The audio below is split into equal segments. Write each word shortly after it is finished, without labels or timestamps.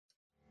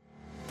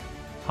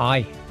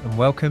Hi, and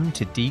welcome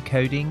to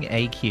Decoding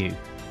AQ,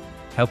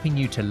 helping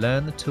you to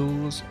learn the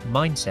tools,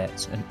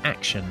 mindsets, and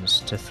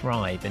actions to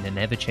thrive in an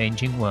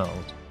ever-changing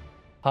world.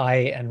 Hi,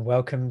 and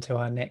welcome to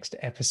our next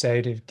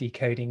episode of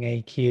Decoding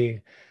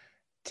AQ.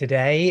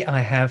 Today,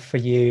 I have for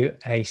you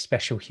a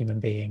special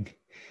human being.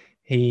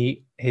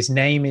 His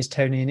name is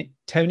Tony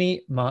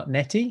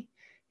Martignetti.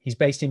 He's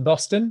based in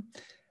Boston,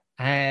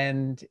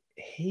 and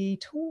he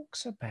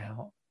talks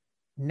about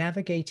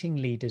navigating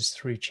leaders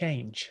through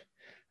change.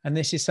 And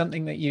this is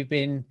something that you've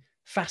been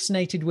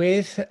fascinated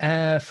with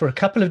for a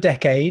couple of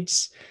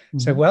decades.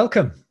 So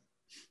welcome.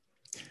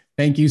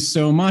 Thank you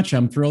so much.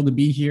 I'm thrilled to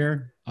be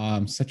here.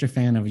 I'm such a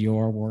fan of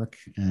your work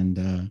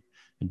and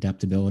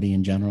adaptability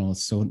in general.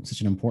 It's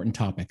such an important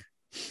topic.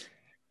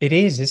 It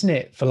is, isn't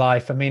it, for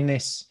life? I mean,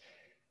 this,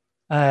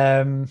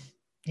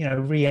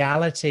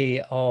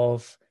 reality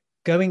of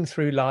going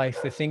through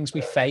life, the things we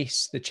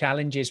face, the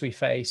challenges we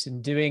face,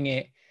 and doing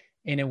it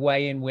in a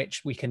way in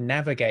which we can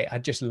navigate. I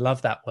just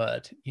love that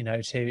word,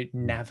 to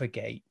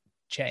navigate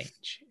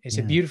change. It's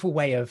a beautiful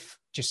way of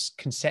just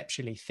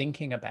conceptually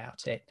thinking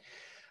about it.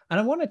 And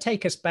I want to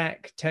take us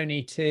back,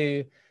 Tony,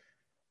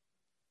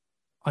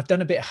 I've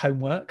done a bit of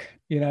homework,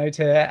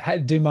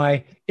 to do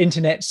my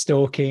internet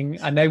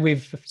stalking. I know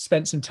we've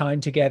spent some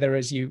time together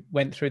as you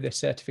went through the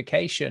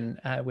certification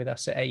with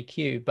us at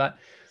AQ, but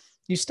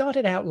you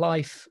started out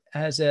life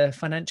as a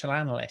financial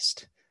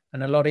analyst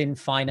and a lot in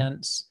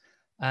finance,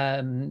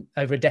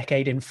 over a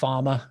decade in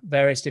pharma,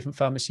 various different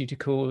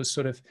pharmaceuticals,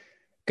 sort of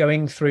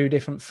going through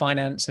different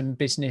finance and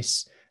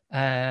business.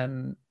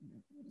 What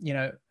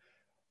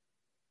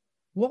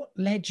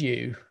led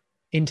you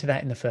into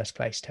that in the first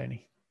place,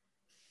 Tony?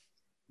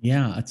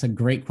 Yeah, that's a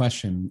great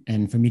question.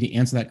 And for me to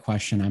answer that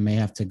question, I may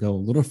have to go a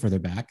little further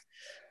back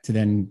to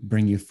then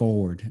bring you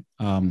forward.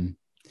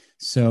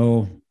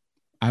 So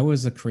I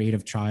was a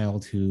creative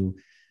child who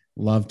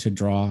loved to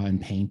draw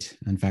and paint.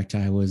 In fact,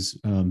 I was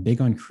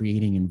big on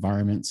creating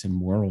environments and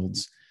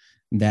worlds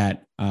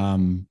that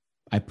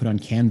I put on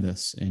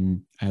canvas,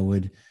 and I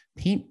would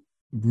paint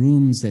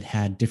rooms that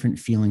had different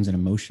feelings and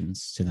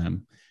emotions to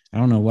them. I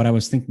don't know what I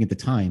was thinking at the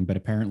time, but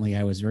apparently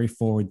I was very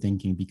forward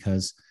thinking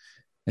because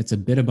it's a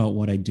bit about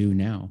what I do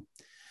now.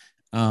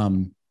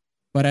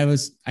 But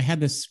I had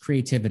this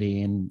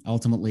creativity, and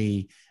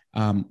ultimately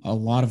a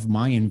lot of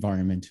my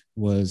environment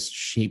was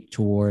shaped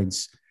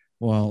towards,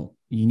 well,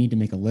 you need to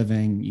make a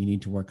living, you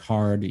need to work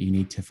hard, you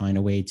need to find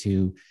a way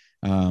to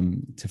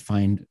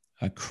find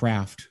a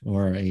craft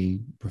or a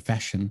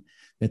profession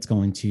that's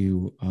going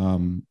to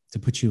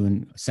put you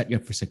in, set you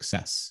up for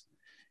success.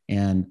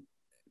 And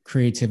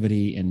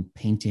creativity and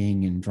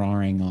painting and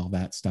drawing, all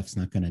that stuff's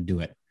not going to do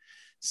it.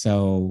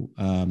 So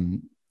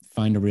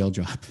find a real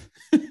job.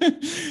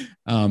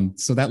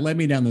 So that led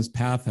me down this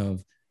path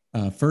of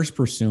first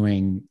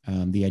pursuing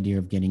the idea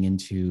of getting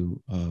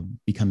into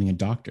becoming a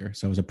doctor.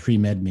 So I was a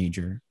pre-med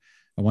major.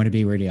 I wanted to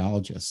be a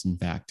radiologist, in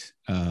fact.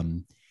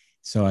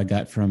 So I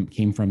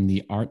came from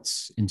the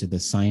arts into the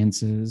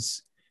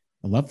sciences.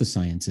 I love the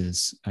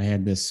sciences. I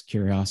had this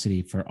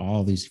curiosity for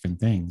all these different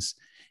things.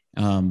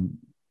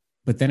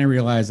 But then I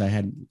realized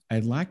I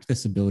lacked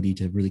this ability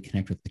to really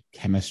connect with the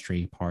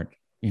chemistry part,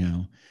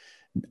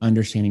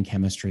 understanding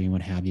chemistry and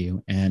what have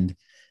you. And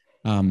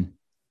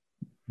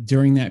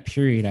during that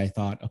period, I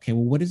thought, okay,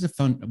 well,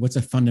 what's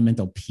a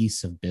fundamental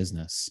piece of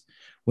business?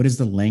 What is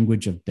the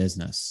language of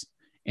business?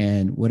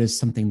 And what is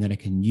something that I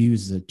can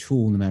use as a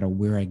tool no matter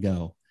where I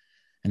go?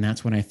 And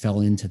that's when I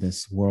fell into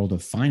this world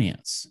of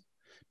finance,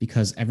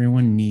 because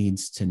everyone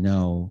needs to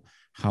know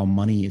how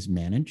money is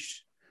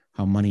managed,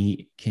 how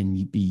money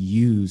can be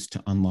used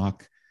to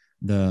unlock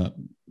to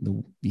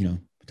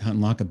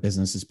unlock a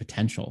business's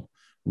potential,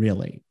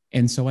 really.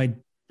 And so I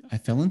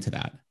fell into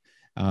that.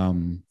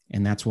 And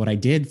that's what I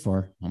did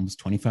for almost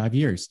 25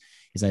 years,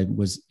 is I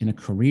was in a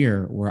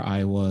career where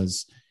I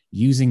was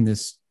using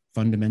this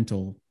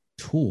fundamental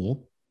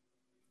tool,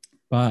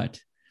 but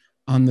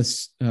on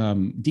this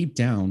deep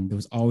down, there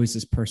was always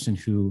this person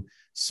who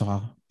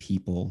saw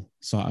people,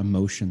 saw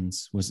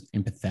emotions, was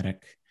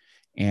empathetic,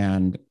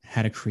 and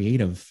had a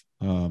creative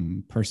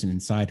person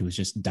inside who was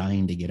just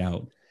dying to get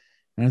out.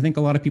 And I think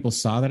a lot of people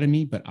saw that in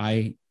me, but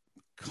I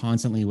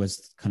constantly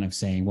was kind of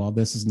saying, well,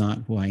 this is not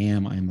who I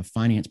am. I am a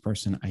finance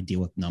person. I deal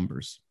with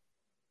numbers.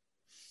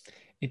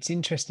 It's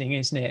interesting,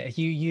 isn't it?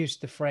 You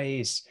used the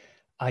phrase,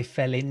 I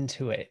fell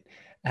into it.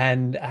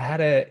 And I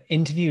had an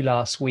interview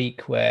last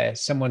week where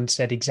someone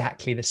said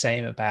exactly the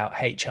same about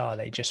HR.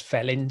 They just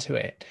fell into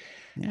it.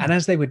 Yeah. And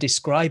as they were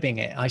describing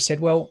it, I said,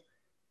 well,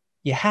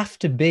 you have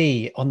to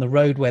be on the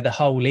road where the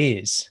hole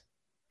is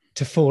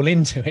to fall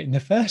into it in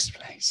the first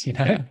place,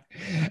 Yeah.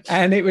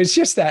 And it was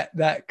just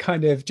that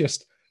kind of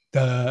just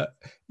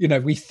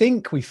we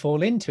think we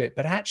fall into it,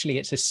 but actually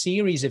it's a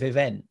series of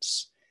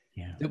events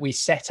that we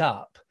set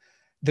up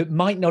that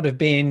might not have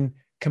been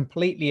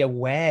completely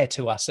aware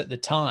to us at the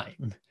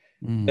time,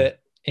 that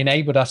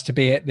enabled us to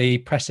be at the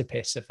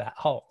precipice of that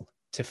hole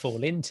to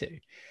fall into.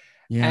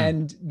 Yeah.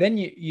 And then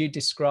you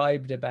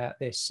described about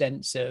this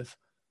sense of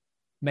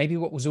maybe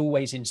what was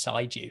always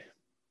inside you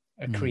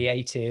a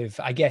creative.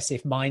 I guess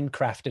if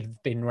Minecraft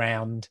had been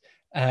round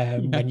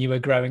when you were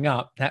growing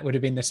up, that would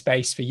have been the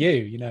space for you,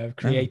 you know,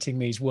 creating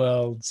these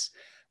worlds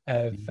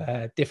of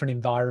different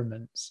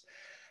environments.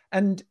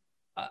 And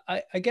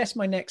I guess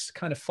my next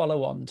kind of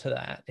follow on to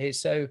that is,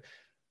 so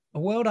a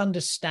world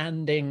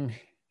understanding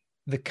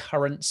the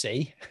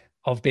currency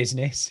of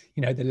business,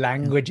 you know, the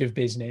language of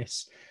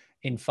business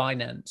in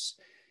finance,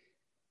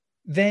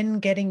 then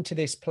getting to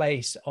this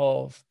place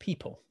of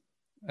people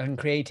and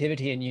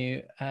creativity in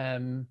you,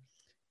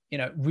 you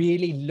know,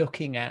 really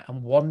looking at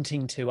and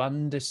wanting to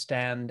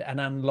understand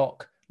and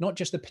unlock not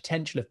just the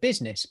potential of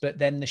business, but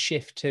then the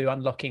shift to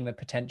unlocking the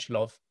potential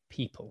of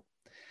people.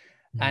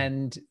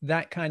 And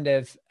that kind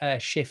of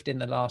shift in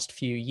the last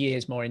few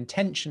years, more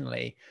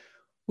intentionally,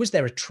 was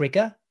there a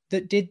trigger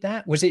that did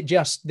that? Was it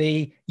just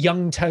the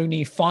young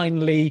Tony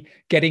finally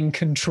getting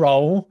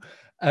control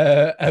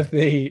of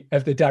the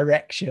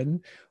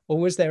direction, or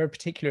was there a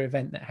particular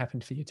event that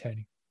happened for you,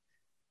 Tony?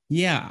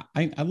 Yeah,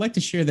 I'd like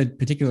to share that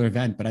particular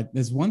event, but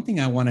there's one thing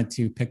I wanted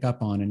to pick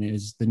up on, and it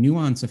is the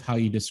nuance of how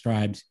you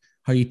described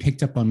how you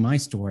picked up on my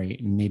story.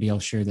 And maybe I'll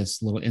share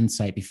this little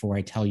insight before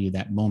I tell you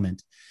that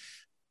moment.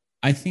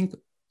 I think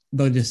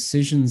the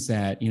decisions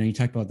that, you know, you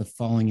talked about the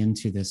falling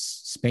into this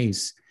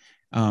space,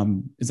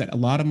 is that a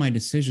lot of my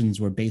decisions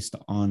were based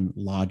on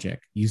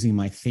logic, using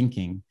my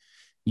thinking,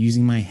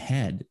 using my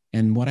head.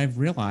 And what I've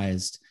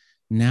realized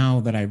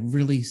now that I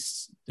really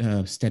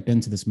step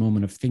into this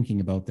moment of thinking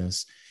about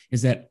this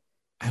is that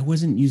I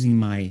wasn't using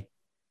my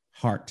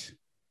heart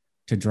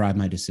to drive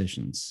my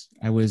decisions.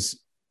 I was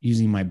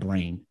using my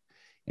brain.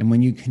 And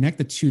when you connect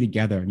the two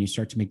together and you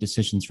start to make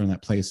decisions from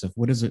that place of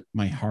what does it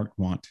my heart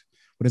want?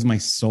 What does my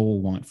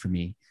soul want for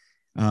me?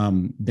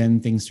 Then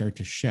things start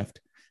to shift.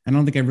 I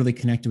don't think I really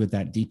connected with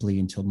that deeply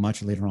until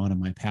much later on in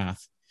my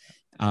path.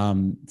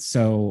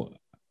 So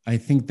I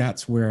think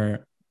that's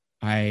where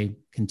I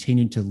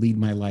continued to lead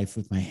my life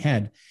with my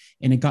head,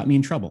 and it got me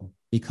in trouble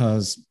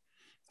because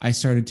I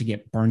started to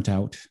get burnt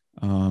out.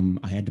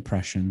 I had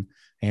depression.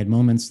 I had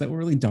moments that were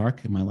really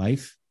dark in my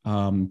life.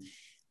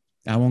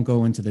 I won't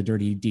go into the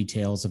dirty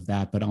details of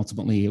that, but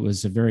ultimately it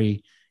was a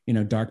very, you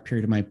know, dark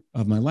period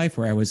of my life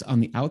where I was on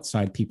the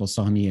outside. People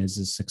saw me as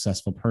a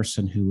successful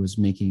person who was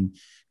making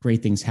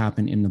great things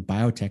happen in the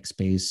biotech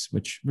space,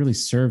 which really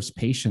serves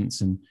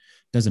patients and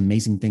does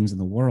amazing things in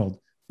the world.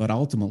 But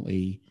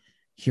ultimately,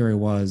 here I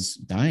was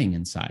dying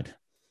inside.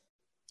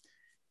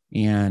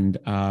 And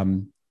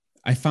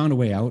I found a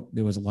way out.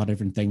 There was a lot of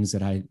different things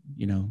that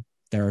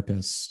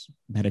therapists,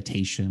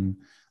 meditation,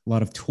 a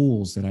lot of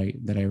tools that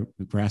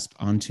I grasped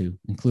onto,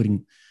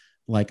 including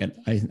like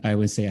I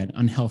would say an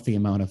unhealthy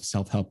amount of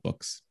self-help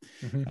books.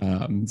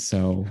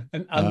 So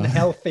an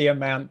unhealthy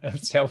amount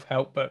of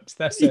self-help books.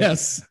 That's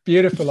a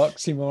beautiful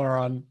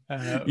oxymoron.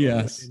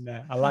 Yes, in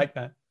there. I like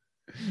that.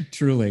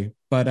 Truly.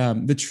 But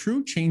the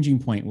true changing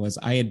point was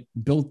I had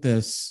built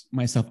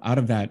myself out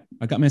of that.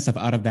 I got myself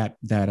out of that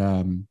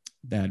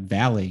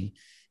valley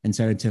and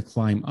started to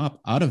climb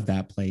up out of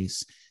that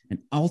place. And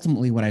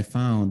ultimately what I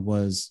found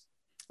was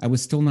I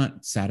was still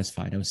not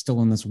satisfied. I was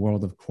still in this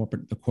world of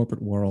the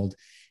corporate world.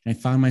 And I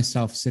found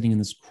myself sitting in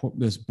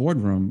this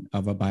boardroom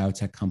of a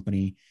biotech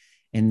company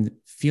and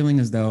feeling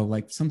as though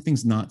like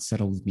something's not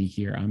settled with me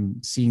here.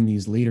 I'm seeing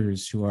these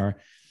leaders who are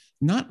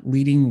not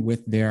leading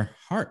with their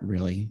heart,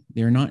 really.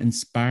 They're not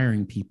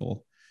inspiring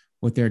people.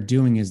 What they're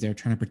doing is they're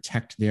trying to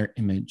protect their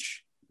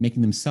image,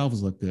 making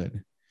themselves look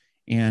good.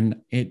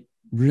 And it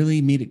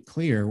really made it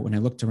clear when I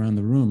looked around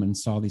the room and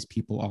saw these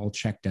people all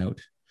checked out,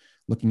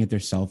 looking at their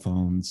cell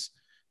phones,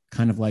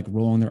 kind of like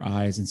rolling their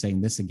eyes and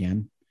saying, this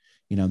again,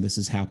 you know, this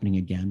is happening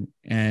again.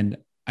 And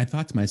I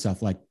thought to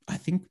myself, like, I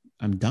think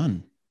I'm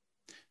done.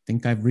 I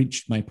think I've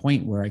reached my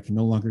point where I can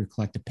no longer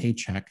collect a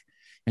paycheck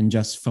and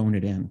just phone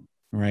it in,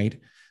 right?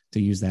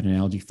 To use that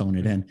analogy, phone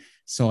it in.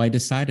 So I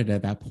decided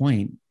at that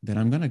point that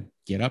I'm going to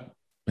get up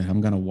and I'm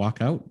going to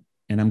walk out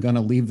and I'm going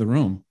to leave the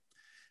room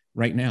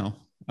right now.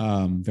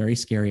 Very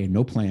scary and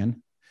no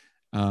plan.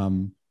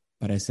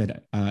 But I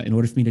said, in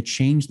order for me to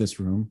change this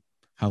room,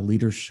 how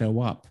leaders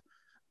show up,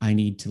 I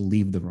need to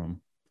leave the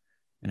room.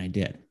 And I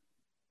did.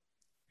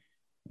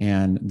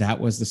 And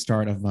that was the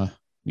start of,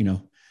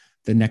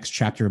 the next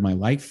chapter of my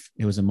life.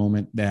 It was a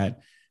moment that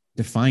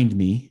defined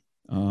me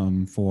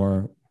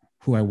for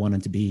who I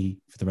wanted to be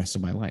for the rest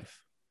of my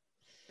life.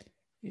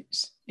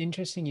 It's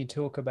interesting you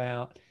talk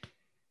about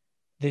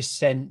this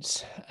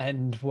sense,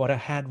 and what I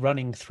had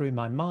running through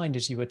my mind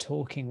as you were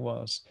talking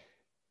was,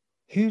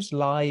 whose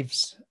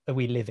lives are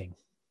we living?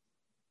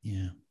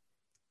 Yeah.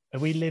 Are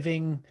we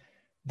living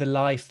the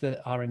life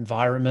that our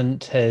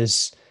environment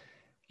has,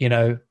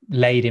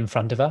 laid in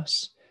front of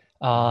us?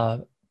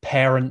 Our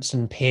parents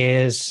and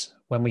peers,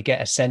 when we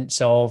get a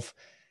sense of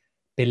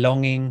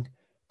belonging,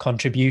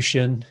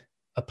 contribution,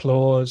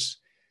 applause,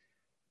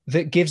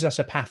 that gives us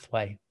a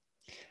pathway.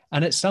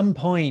 And at some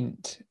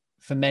point,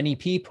 for many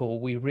people,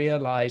 we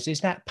realize,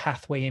 is that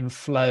pathway in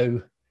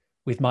flow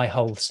with my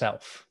whole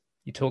self?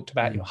 You talked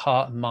about your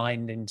heart and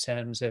mind in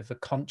terms of a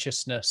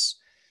consciousness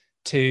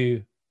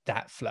to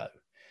that flow.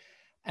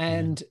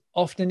 And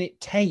often it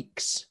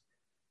takes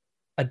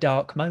a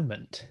dark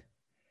moment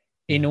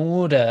in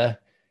order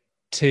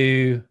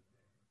to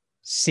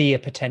see a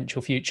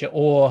potential future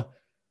or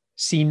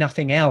see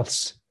nothing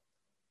else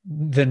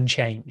than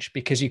change,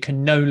 because you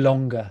can no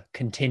longer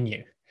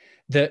continue.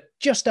 That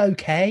just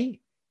okay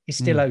is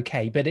still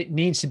okay, but it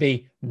needs to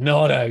be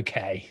not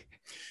okay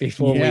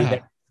before we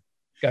then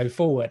go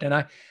forward. And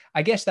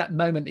I guess that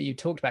moment that you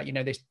talked about,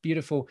 this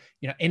beautiful,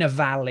 in a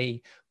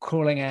valley,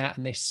 crawling out,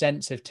 and this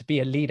sense of, to be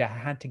a leader, I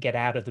had to get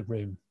out of the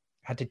room,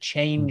 I had to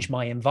change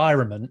my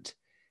environment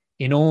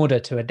in order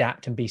to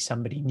adapt and be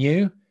somebody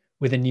new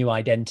with a new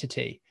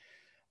identity.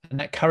 And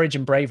that courage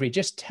and bravery,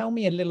 just tell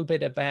me a little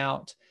bit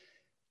about,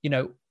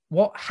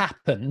 what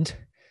happened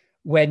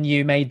when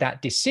you made that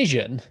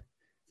decision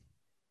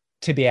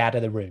to be out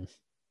of the room.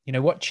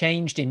 What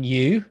changed in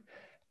you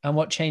and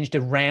what changed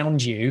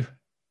around you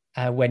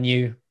when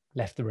you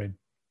left the room?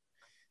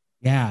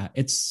 Yeah,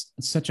 it's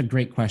such a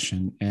great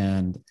question.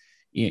 And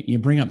you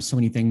bring up so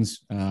many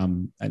things. I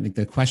think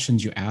the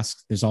questions you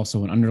ask, there's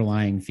also an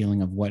underlying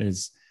feeling of what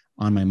is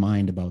on my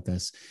mind about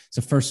this.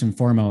 So first and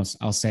foremost,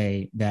 I'll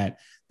say that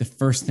the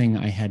first thing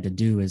I had to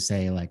do is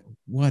say, like,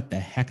 what the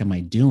heck am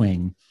I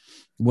doing?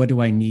 What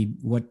do I need?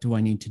 What do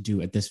I need to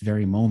do at this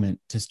very moment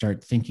to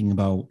start thinking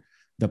about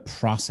the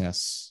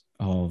process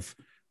of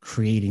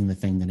creating the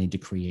thing that I need to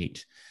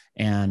create?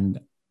 And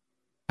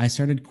I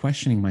started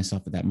questioning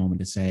myself at that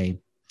moment to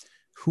say,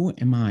 who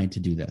am I to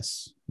do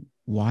this?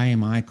 Why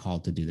am I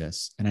called to do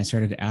this? And I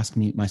started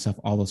asking myself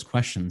all those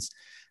questions.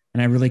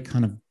 And I really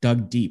kind of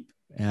dug deep.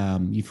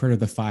 You've heard of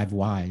the 5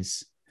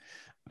 whys.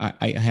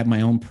 I have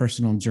my own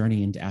personal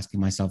journey into asking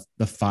myself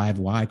the 5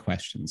 why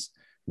questions.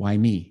 Why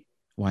me?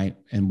 Why?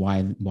 And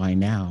why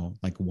now?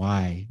 Like,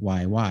 why,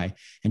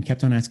 and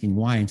kept on asking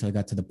why until I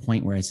got to the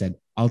point where I said,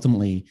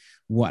 ultimately,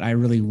 what I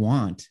really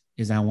want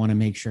is I want to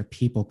make sure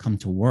people come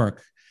to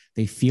work,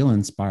 they feel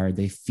inspired,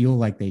 they feel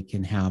like they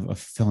can have a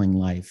fulfilling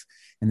life,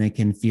 and they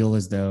can feel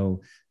as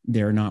though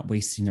they're not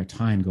wasting their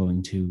time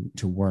going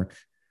to work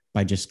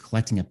by just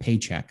collecting a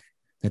paycheck,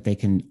 that they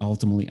can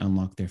ultimately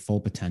unlock their full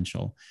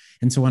potential.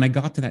 And so when I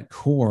got to that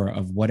core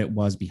of what it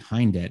was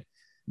behind it,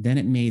 then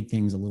it made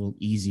things a little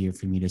easier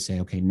for me to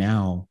say, okay,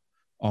 now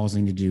all I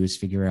need to do is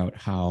figure out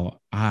how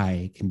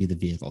I can be the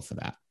vehicle for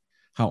that,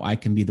 how I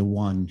can be the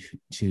one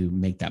to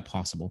make that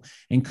possible.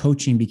 And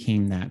coaching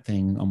became that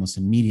thing almost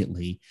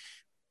immediately.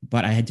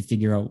 But I had to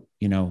figure out,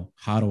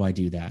 how do I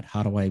do that?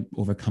 How do I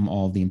overcome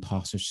all the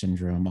imposter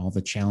syndrome, all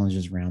the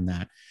challenges around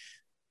that?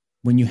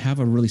 When you have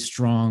a really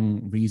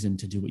strong reason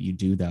to do what you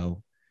do,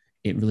 though,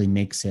 it really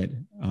makes it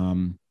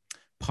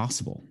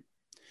possible,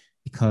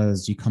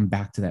 because you come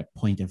back to that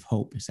point of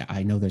hope. Is that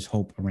I know there's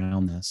hope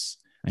around this.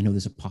 I know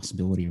there's a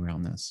possibility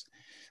around this.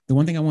 The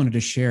one thing I wanted to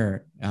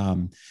share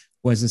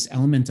was this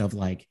element of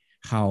like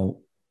how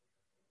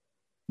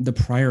the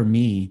prior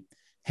me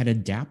had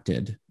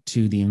adapted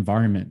to the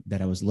environment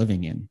that I was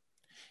living in.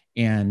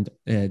 And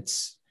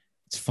it's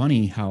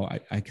funny how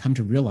I come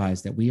to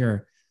realize that we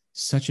are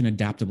such an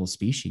adaptable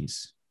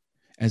species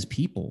as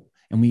people,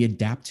 and we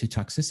adapt to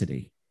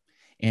toxicity.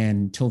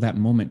 And until that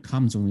moment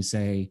comes when we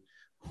say,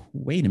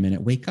 wait a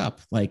minute, wake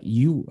up. Like,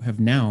 you have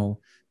now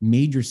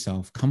made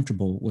yourself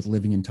comfortable with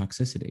living in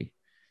toxicity,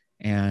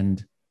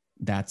 and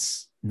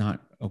that's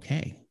not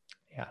okay.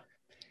 Yeah.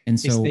 And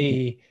so,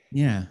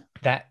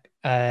 that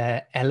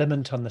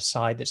element on the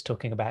side that's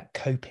talking about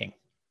coping.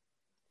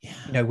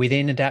 Yeah.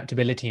 Within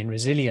adaptability and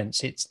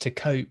resilience, it's to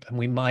cope, and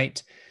we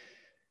might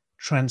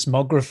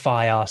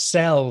transmogrify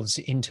ourselves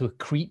into a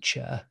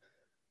creature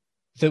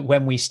that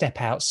when we step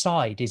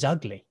outside is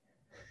ugly.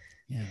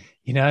 Yeah.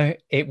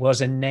 It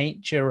was a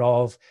nature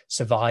of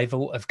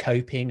survival, of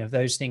coping, of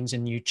those things,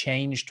 and you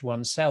changed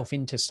oneself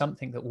into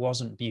something that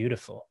wasn't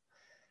beautiful,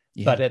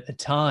 but at the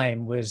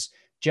time was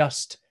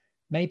just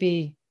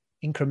maybe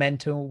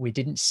incremental. We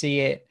didn't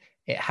see it.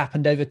 It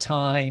happened over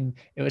time.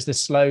 It was the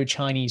slow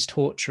Chinese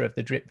torture of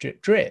the drip,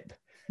 drip, drip.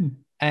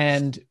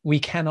 And we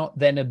cannot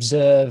then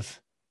observe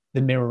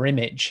the mirror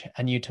image.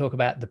 And you talk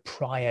about the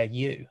prior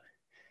you,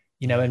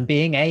 and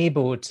being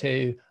able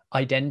to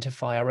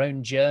identify our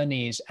own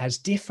journeys as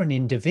different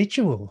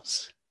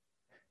individuals,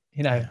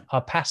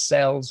 our past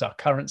selves, our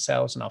current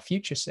selves, and our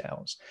future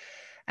selves.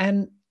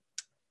 And,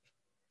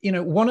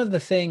 one of the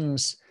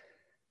things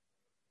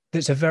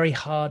that's a very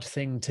hard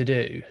thing to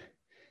do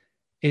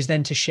is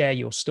then to share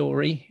your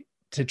story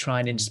to try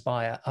and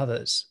inspire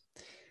others.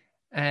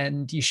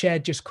 And you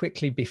shared just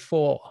quickly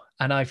before,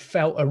 and I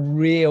felt a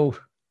real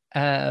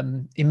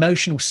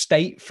emotional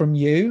state from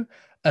you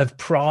of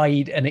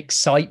pride and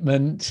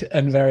excitement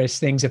and various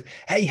things of,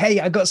 hey,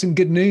 I got some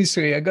good news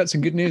for you. I got some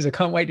good news. I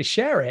can't wait to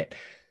share it.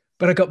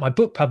 But I got my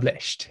book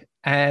published.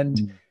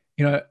 And,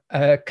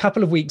 a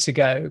couple of weeks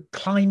ago,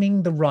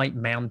 Climbing the Right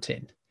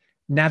Mountain,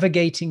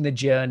 Navigating the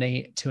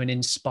Journey to an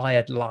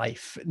Inspired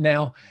Life.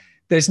 Now,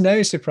 there's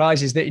no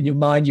surprises that in your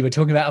mind you were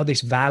talking about,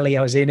 this valley,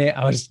 I was in it.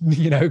 I was,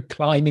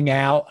 climbing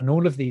out and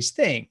all of these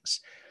things.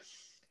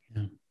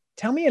 Yeah.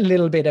 Tell me a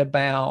little bit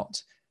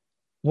about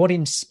what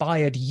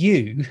inspired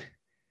you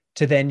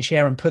to then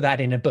share and put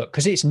that in a book,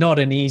 because it's not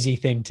an easy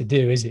thing to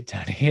do, is it,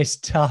 Tony? It's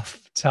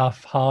tough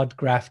tough, hard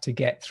graph to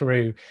get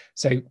through.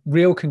 So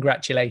real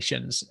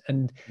congratulations.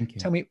 And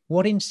tell me,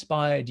 what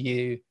inspired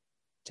you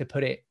to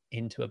put it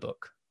into a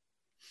book?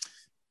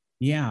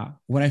 Yeah,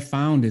 what I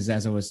found is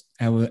as I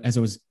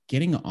was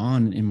getting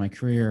on in my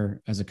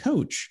career as a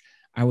coach,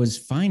 I was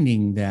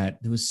finding that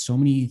there was so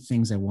many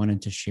things I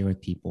wanted to share with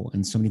people,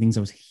 and so many things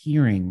I was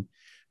hearing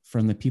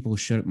from the people who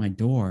showed up at my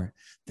door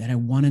that I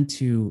wanted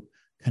to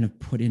kind of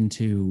put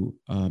into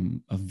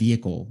a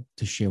vehicle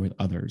to share with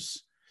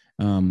others.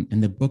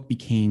 And the book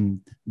became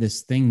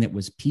this thing that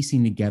was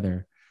piecing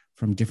together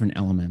from different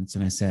elements.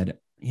 And I said,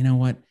 you know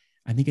what?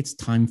 I think it's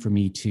time for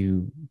me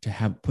to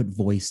have put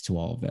voice to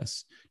all of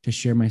this, to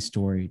share my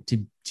story,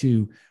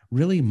 to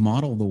really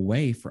model the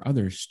way for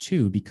others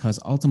too, because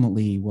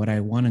ultimately what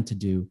I wanted to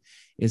do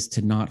is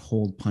to not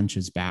hold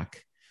punches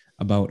back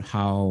about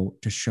how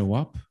to show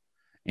up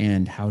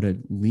and how to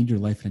lead your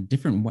life in a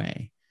different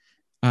way.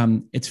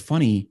 It's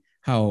funny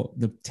how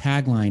the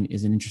tagline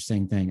is an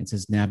interesting thing. It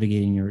says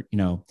navigating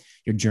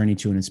your journey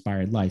to an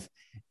inspired life.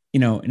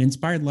 An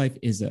inspired life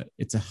is a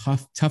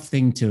tough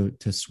thing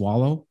to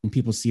swallow. When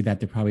people see that,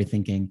 they're probably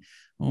thinking,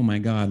 oh my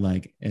God,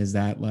 like, is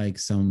that like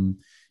some,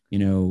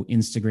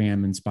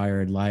 Instagram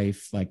inspired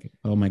life? Like,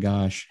 oh my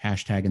gosh,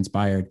 hashtag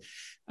inspired.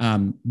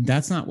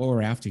 That's not what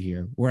we're after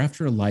here. We're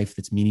after a life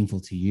that's meaningful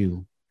to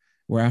you.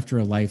 We're after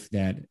a life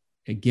that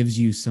it gives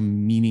you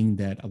some meaning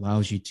that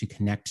allows you to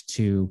connect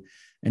to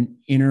an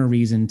inner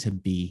reason to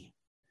be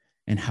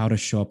and how to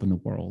show up in the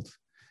world.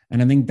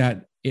 And I think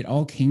that it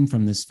all came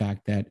from this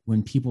fact that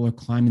when people are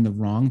climbing the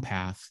wrong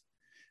path,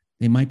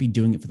 they might be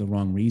doing it for the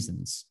wrong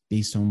reasons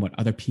based on what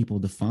other people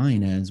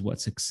define as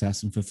what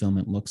success and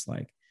fulfillment looks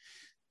like.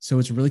 So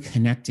it's really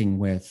connecting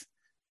with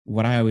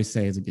what I always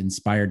say is an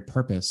inspired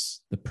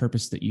purpose, the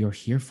purpose that you're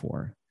here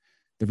for,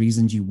 the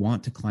reasons you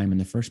want to climb in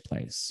the first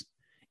place.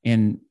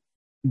 And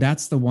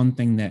that's the one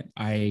thing that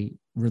I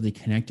really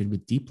connected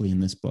with deeply in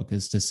this book,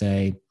 is to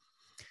say,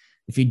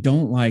 if you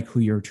don't like who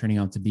you're turning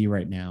out to be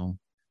right now,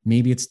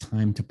 maybe it's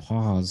time to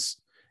pause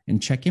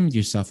and check in with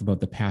yourself about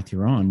the path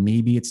you're on.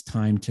 Maybe it's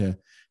time to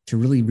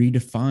really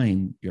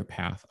redefine your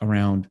path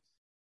around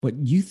what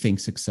you think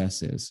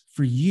success is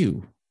for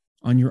you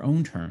on your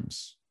own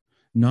terms,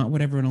 not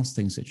what everyone else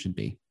thinks it should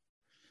be.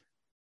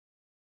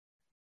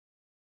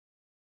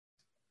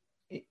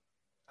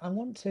 I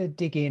want to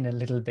dig in a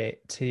little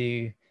bit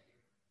to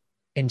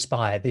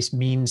inspire. This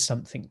means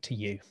something to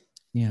you.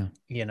 Yeah.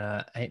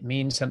 It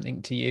means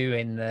something to you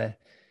in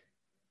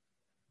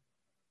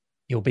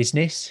your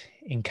business,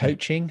 in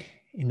coaching,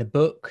 in the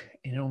book,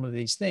 in all of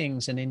these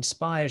things. And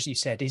inspire, as you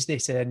said, is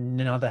this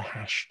another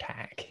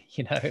hashtag,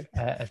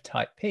 a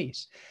type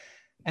piece?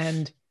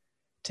 And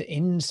to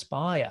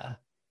inspire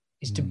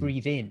is to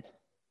breathe in.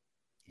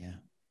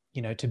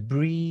 Yeah. To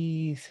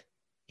breathe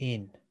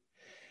in.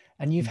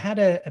 And you've had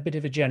a bit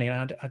of a journey.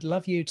 And I'd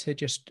love you to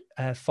just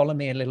follow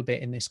me a little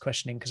bit in this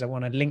questioning, because I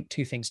want to link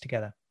two things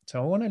together. So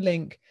I want to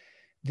link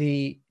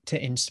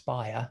to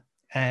inspire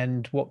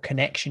and what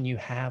connection you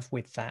have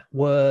with that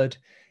word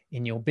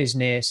in your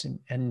business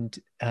and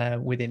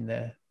within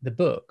the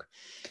book.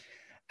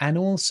 And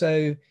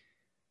also,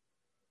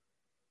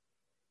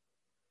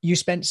 you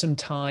spent some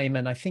time,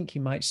 and I think you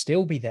might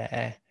still be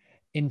there,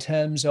 in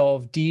terms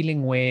of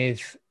dealing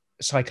with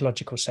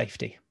psychological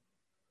safety.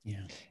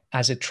 Yeah.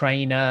 As a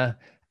trainer,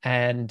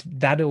 and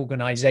that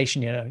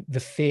organization, the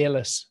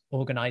Fearless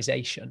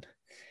organization.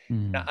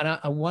 And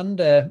I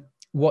wonder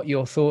what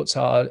your thoughts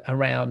are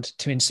around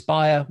to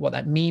inspire, what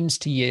that means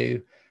to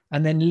you,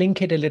 and then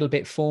link it a little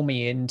bit for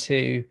me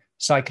into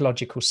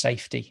psychological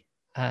safety.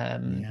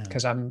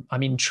 Because I'm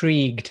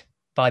intrigued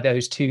by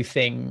those two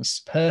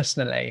things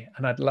personally,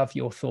 and I'd love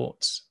your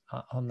thoughts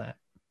on that.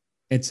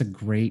 It's a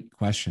great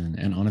question.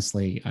 And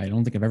honestly, I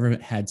don't think I've ever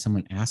had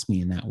someone ask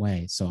me in that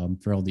way. So I'm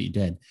thrilled that you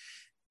did.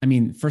 I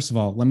mean, first of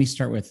all, let me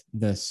start with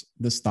this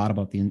thought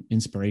about the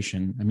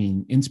inspiration. I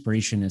mean,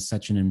 inspiration is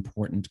such an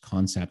important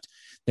concept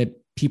that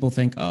people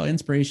think, oh,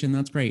 inspiration,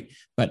 that's great.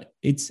 But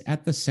it's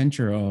at the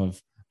center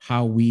of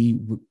how we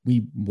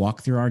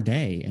walk through our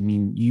day. I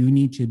mean, you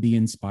need to be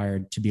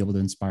inspired to be able to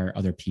inspire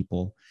other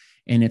people.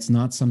 And it's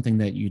not something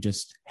that you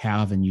just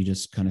have and you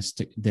just kind of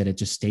that it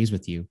just stays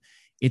with you.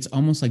 It's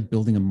almost like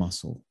building a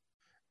muscle.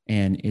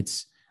 And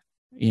it's,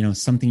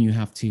 something you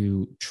have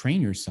to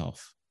train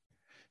yourself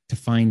to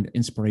find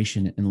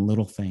inspiration in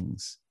little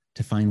things,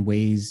 to find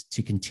ways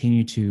to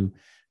continue to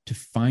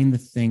find the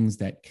things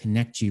that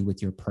connect you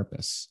with your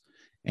purpose.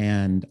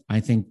 And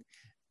I think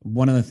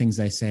one of the things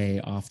I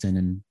say often,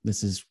 and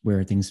this is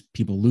where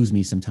people lose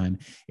me sometime,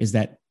 is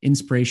that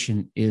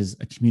inspiration is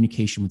a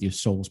communication with your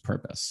soul's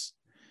purpose.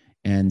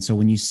 And so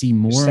when you see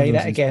more say of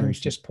that again,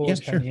 just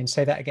pause and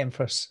say that again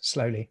for us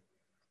slowly.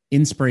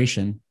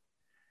 Inspiration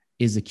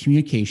is a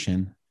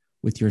communication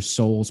with your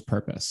soul's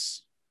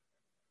purpose.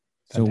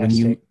 Fantastic. So when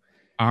you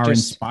are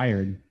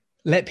inspired,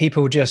 let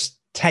people just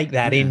take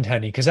that in,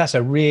 Tony, because that's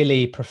a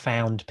really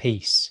profound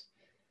piece.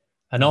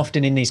 And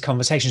often in these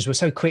conversations, we're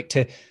so quick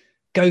to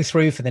go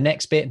through for the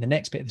next bit and the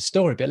next bit of the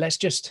story, but let's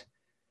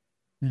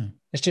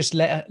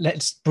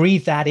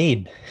breathe that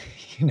in,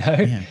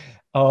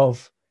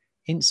 of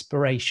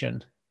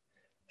inspiration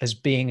as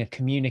being a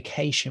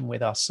communication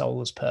with our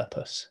soul's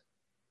purpose.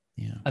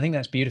 Yeah. I think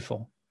that's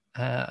beautiful.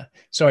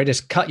 Sorry,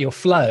 just cut your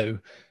flow,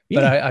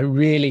 but Yeah. I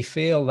really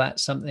feel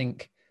that's something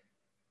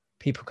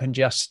people can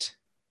just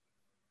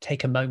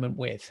take a moment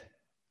with.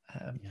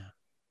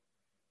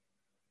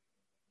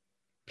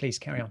 Please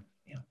carry on.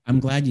 Yeah. I'm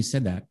glad you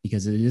said that,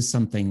 because it is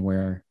something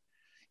where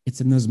it's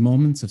in those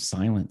moments of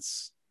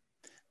silence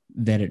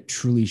that it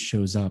truly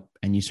shows up,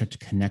 and you start to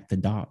connect the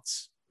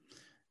dots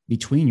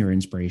between your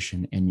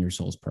inspiration and your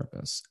soul's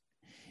purpose.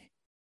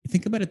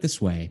 Think about it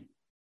this way.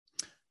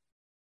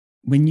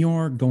 When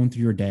you're going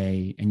through your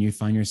day and you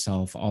find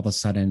yourself all of a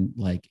sudden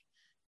like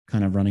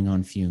kind of running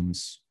on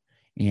fumes,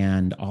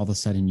 and all of a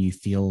sudden you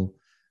feel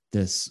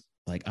this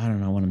like, I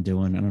don't know what I'm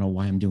doing. I don't know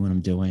why I'm doing what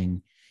I'm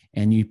doing.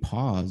 And you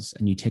pause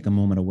and you take a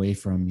moment away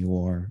from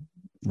your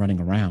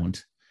running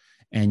around,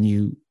 and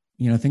you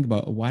think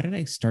about, why did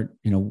I start,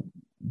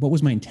 what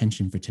was my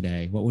intention for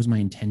today? What was my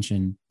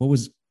intention? What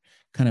was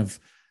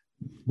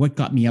what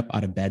got me up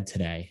out of bed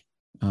today?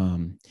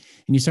 And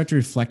you start to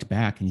reflect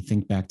back and you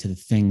think back to the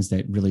things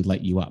that really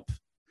light you up.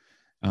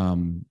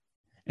 And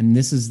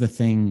this is the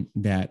thing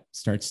that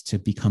starts to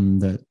become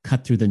the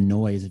cut through the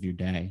noise of your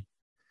day.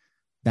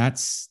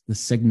 That's the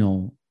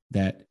signal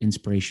that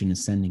inspiration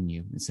is sending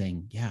you and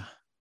saying, yeah,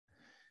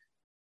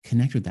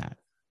 connect with that.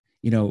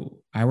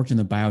 I worked in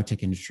the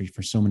biotech industry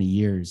for so many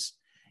years.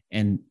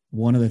 And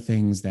one of the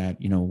things that,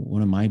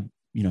 one of my,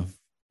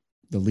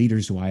 the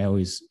leaders who I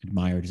always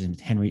admired is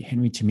Henry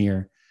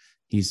Tamir.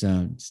 He's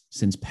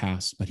since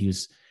passed, but I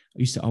used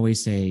to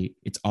always say,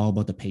 it's all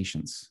about the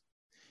patients.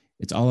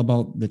 It's all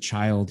about the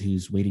child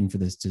who's waiting for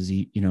this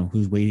disease,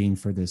 who's waiting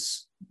for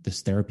this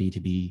therapy to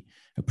be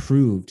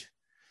approved,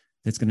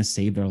 that's going to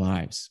save their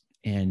lives.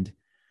 And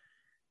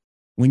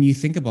when you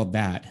think about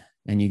that,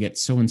 and you get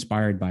so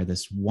inspired by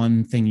this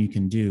one thing you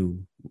can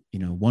do,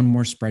 one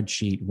more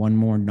spreadsheet, one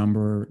more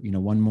number,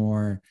 one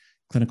more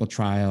clinical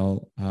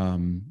trial,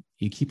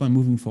 you keep on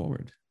moving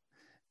forward.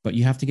 But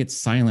you have to get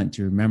silent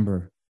to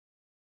remember,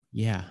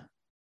 yeah,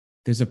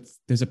 there's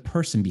a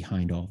person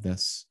behind all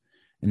this,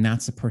 and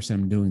that's the person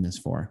I'm doing this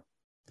for.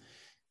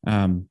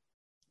 I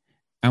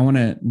want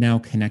to now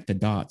connect the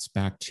dots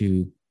back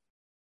to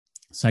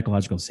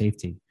psychological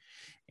safety.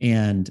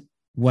 And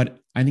what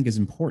I think is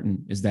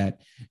important is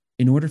that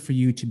in order for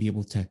you to be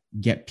able to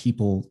get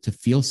people to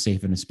feel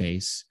safe in a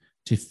space,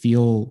 to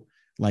feel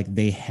like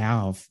they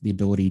have the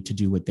ability to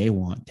do what they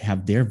want, to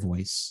have their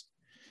voice,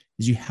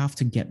 is you have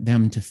to get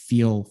them to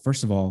feel,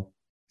 first of all,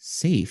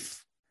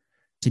 safe,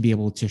 to be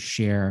able to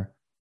share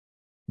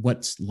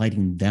what's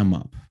lighting them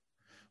up,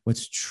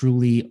 what's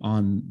truly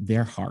on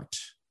their heart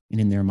and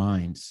in their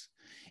minds.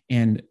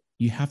 And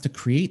you have to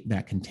create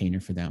that container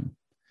for them.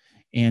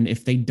 And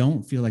if they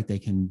don't feel like they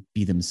can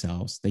be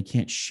themselves, they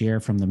can't share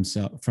from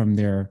themselves, from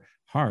their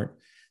heart,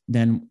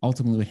 then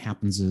ultimately what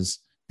happens is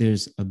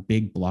there's a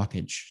big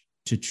blockage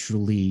to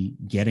truly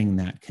getting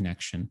that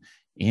connection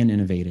and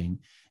innovating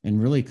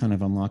and really kind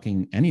of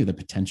unlocking any of the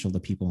potential of the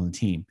people on the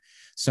team.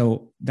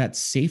 So that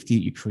safety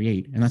that you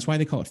create, and that's why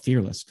they call it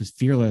fearless, because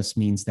fearless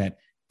means that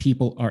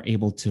people are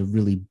able to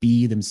really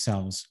be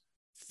themselves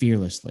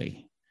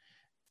fearlessly.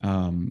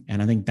 And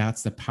I think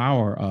that's the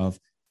power of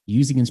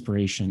using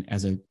inspiration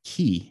as a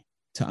key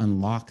to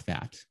unlock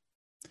that.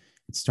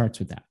 It starts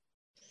with that.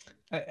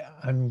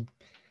 I'm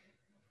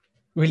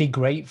really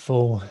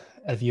grateful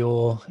of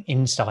your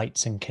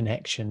insights and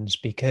connections,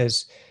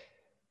 because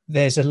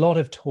there's a lot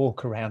of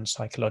talk around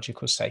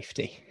psychological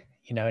safety,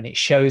 and it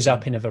shows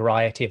up in a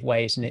variety of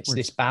ways. And it's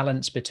this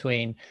balance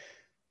between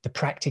the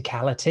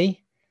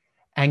practicality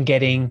and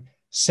getting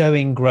so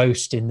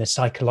engrossed in the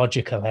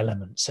psychological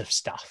elements of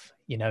stuff,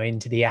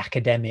 into the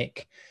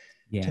academic,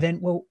 to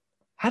then, well,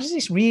 how does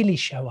this really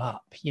show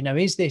up?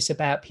 Is this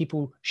about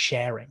people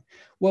sharing?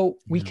 Well,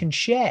 we can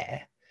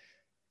share,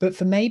 but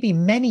for maybe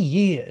many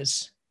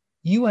years,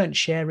 you weren't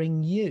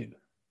sharing you.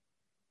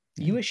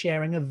 You were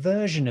sharing a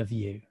version of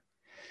you.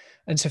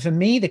 And so for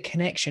me, the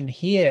connection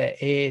here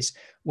is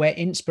where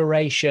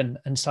inspiration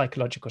and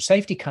psychological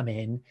safety come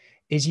in,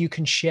 is you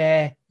can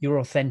share your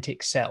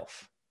authentic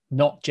self,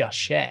 not just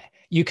share.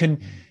 You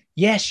can,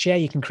 yes, share,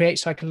 you can create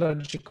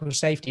psychological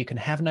safety, you can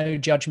have no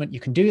judgment, you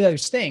can do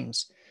those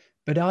things,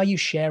 but are you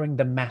sharing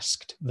the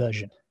masked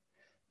version?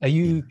 Are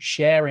you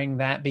sharing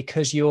that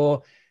because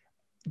you're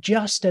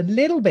just a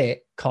little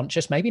bit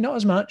conscious, maybe not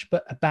as much,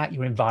 but about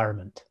your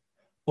environment?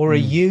 Or are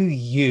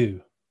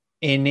you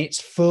in its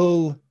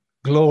full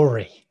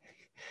glory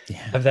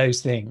of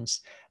those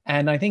things?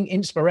 And I think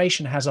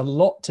inspiration has a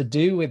lot to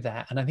do with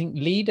that. And I think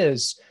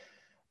leaders,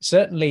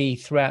 certainly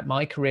throughout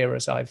my career,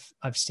 as I've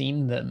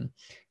seen them,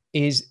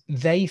 is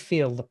they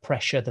feel the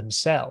pressure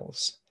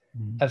themselves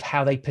of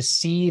how they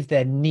perceive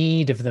their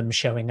need of them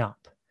showing up.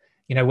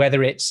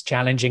 Whether it's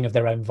challenging of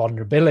their own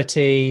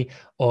vulnerability,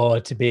 or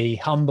to be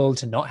humble,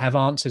 to not have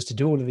answers, to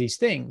do all of these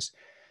things.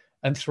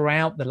 And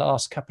throughout the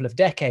last couple of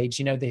decades,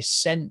 this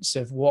sense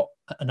of what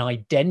an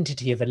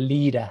identity of a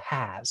leader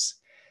has.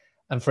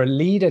 And for a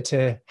leader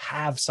to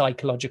have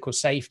psychological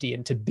safety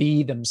and to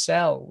be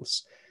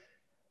themselves,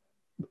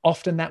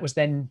 often that was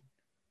then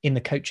in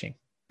the coaching,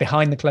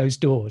 behind the closed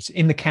doors,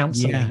 in the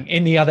counseling, Yeah.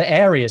 in the other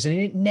areas, and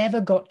it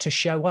never got to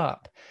show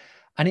up.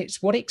 And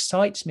it's what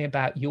excites me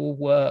about your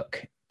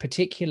work,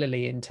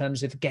 particularly in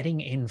terms of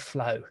getting in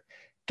flow,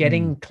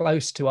 getting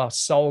close to our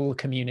soul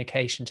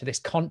communication, to this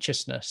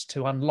consciousness,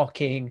 to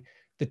unlocking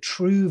the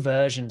true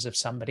versions of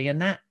somebody.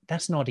 And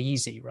that's not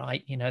easy,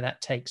 right? You know,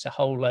 that takes a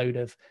whole load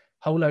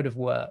of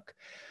work.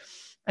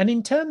 And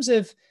in terms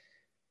of,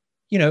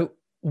 you know,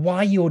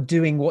 why you're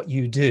doing what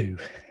you do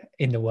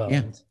in the world,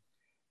 Yeah.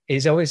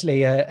 is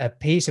obviously a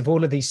piece of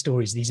all of these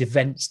stories, these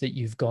events that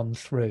you've gone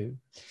through.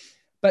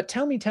 But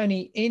tell me,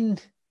 Tony, in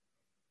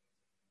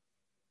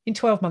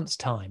 12 months'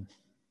 time,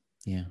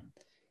 Yeah.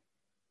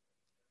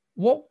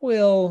 what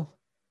will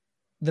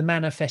the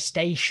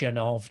manifestation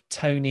of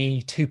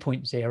Tony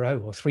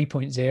 2.0 or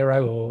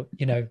 3.0, or,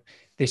 you know,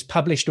 this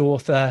published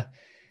author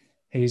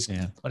who's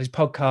on his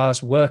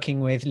podcast, working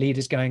with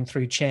leaders going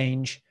through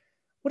change,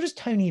 what does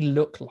Tony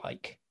look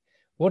like?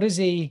 What does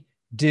he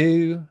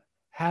do?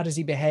 How does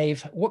he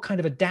behave? What kind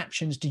of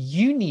adaptations do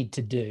you need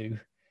to do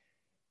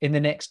in the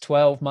next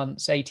 12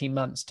 months, 18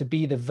 months to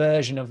be the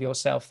version of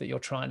yourself that you're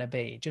trying to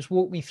be? Just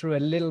walk me through a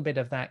little bit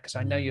of that, because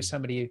I know you're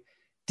somebody who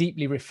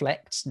deeply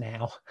reflects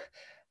now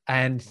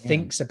and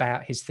thinks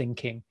about his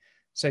thinking.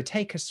 So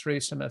take us through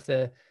some of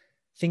the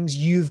things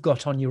you've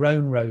got on your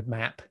own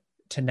roadmap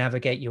to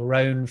navigate your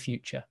own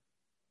future.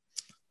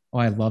 Oh,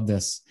 I love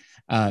this.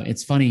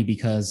 It's funny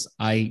because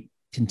I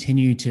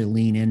continue to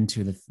lean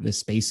into the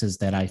spaces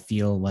that I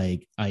feel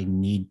like I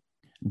need,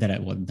 that I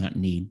well, not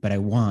need, but I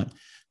want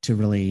to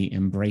really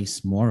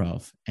embrace more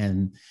of.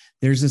 And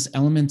there's this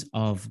element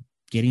of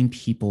getting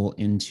people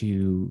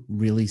into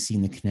really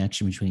seeing the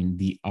connection between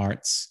the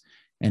arts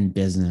and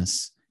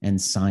business and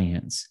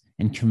science,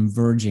 and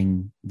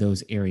converging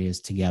those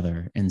areas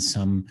together in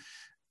some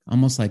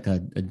almost like a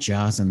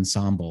jazz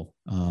ensemble,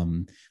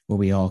 where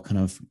we all kind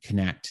of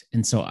connect.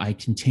 And so I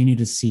continue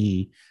to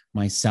see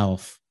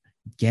myself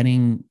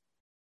playing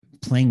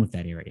with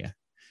that area.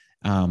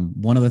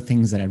 One of the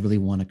things that I really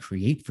want to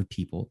create for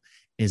people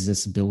is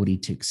this ability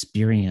to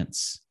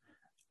experience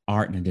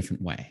art in a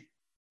different way,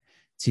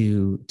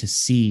 to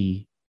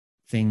see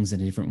things in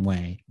a different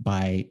way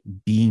by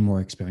being more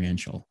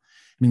experiential.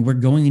 I mean, we're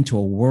going into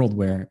a world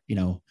where, you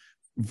know,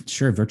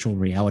 sure, virtual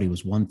reality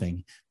was one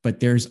thing, but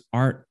there's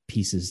art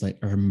pieces that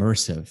are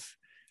immersive.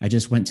 I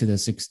just went to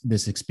this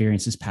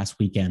experience this past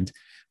weekend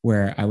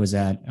where I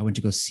went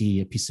to go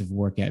see a piece of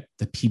work at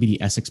the Peabody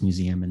Essex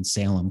Museum in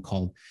Salem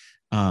called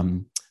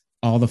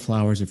All the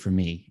Flowers Are For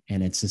Me.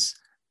 And it's this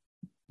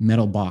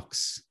metal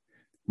box.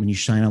 When you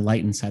shine a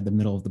light inside the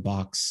middle of the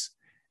box,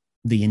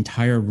 the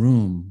entire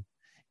room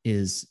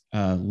is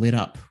lit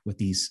up with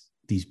these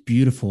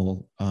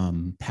beautiful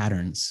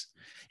patterns.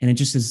 And it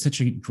just is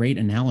such a great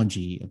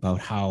analogy about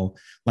how,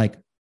 like,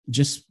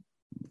 just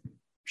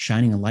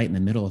shining a light in the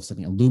middle of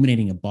something,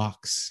 illuminating a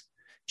box,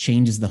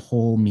 changes the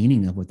whole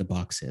meaning of what the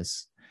box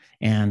is.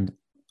 And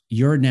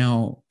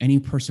any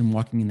person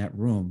walking in that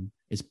room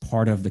is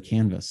part of the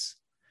canvas.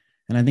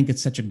 And I think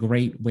it's such a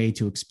great way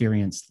to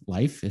experience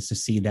life, is to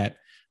see that,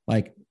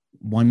 like,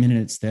 1 minute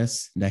it's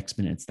this, next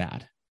minute it's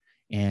that.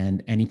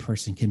 And any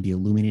person can be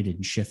illuminated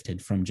and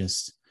shifted from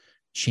just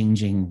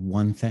changing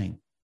one thing.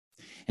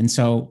 And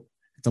so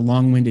it's a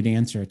long-winded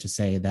answer to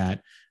say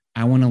that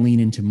I want to lean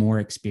into more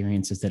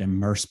experiences that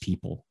immerse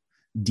people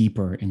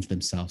deeper into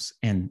themselves.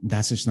 And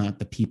that's just not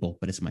the people,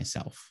 but it's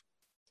myself.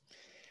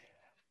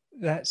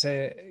 That's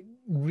a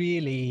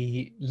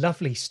really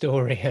lovely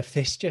story of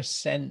this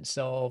just sense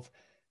of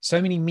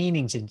so many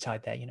meanings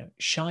inside there, you know,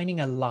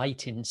 shining a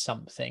light in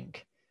something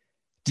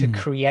to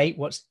create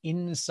what's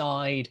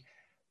inside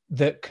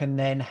that can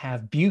then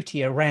have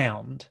beauty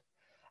around,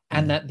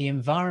 and that the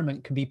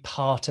environment can be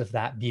part of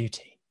that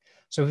beauty.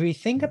 So if we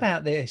think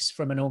about this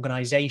from an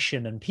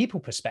organization and people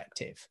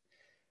perspective,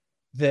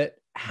 that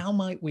how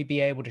might we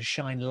be able to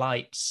shine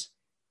lights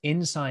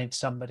inside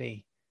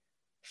somebody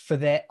for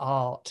their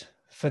art,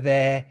 for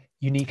their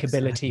unique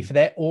ability, for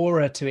their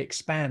aura to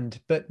expand,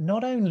 but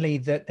not only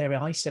that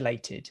they're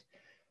isolated,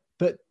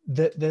 but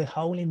that the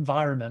whole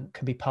environment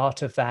can be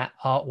part of that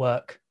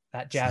artwork,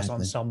 that jazz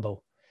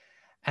ensemble.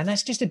 And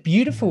that's just a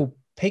beautiful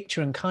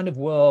picture and kind of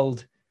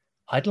world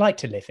I'd like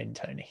to live in,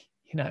 Tony.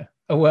 You know,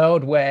 a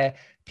world where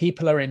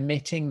people are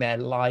emitting their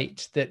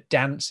light that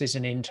dances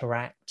and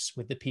interacts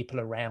with the people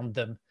around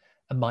them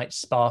and might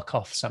spark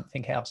off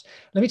something else.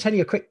 Let me tell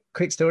you a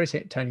quick story,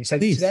 Tony. So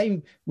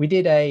today we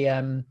did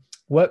a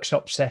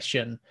workshop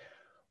session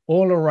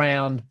all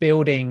around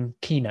building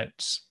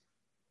keynotes.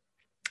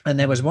 And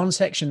there was one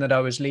section that I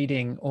was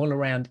leading all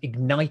around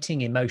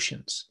igniting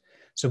emotions.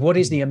 So what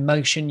is the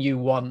emotion you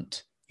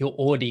want your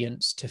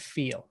audience to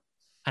feel,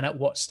 and at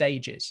what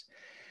stages?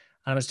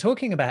 And I was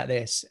talking about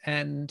this,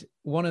 and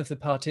one of the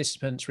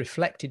participants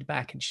reflected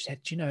back and she said,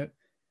 you know,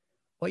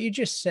 what you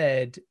just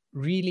said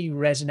really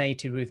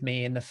resonated with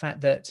me, in the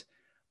fact that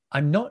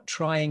I'm not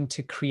trying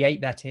to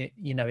create that,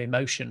 you know,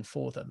 emotion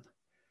for them.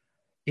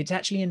 It's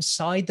actually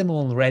inside them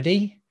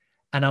already.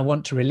 and I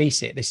want to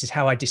release it. This is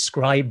how I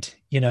described,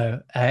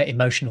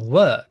 emotional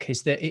work,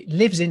 is that it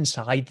lives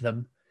inside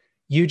them.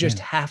 You just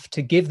have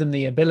to give them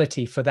the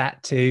ability for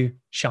that to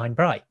shine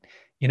bright,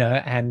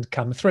 and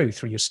come through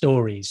your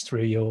stories,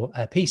 through your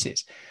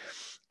pieces.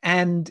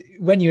 And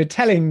when you were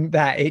telling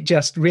that, it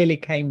just really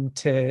came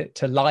to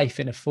life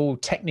in a full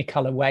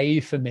Technicolor way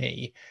for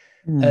me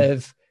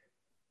of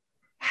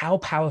how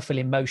powerful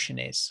emotion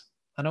is.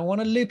 And I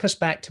want to loop us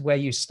back to where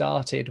you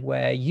started,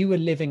 where you were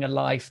living a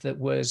life that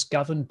was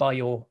governed by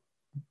your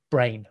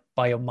brain,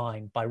 by your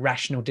mind, by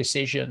rational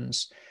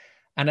decisions.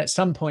 And at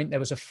some point there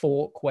was a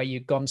fork where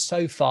you'd gone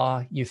so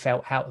far, you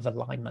felt out of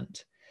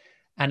alignment,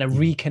 and a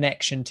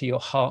reconnection to your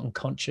heart and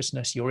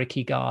consciousness, your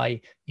ikigai,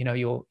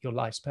 your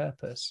life's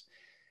purpose.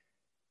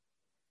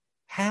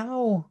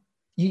 How,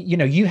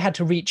 you had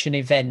to reach an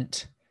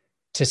event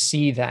to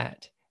see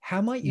that.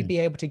 How might you be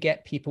able to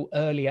get people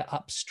earlier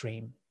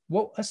upstream?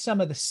 What are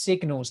some of the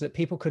signals that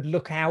people could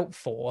look out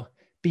for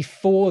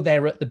before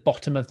they're at the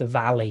bottom of the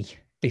valley,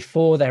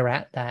 before they're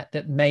at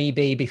that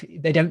maybe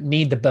they don't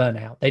need the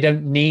burnout, they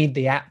don't need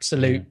the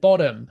absolute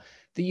bottom,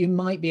 that you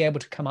might be able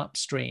to come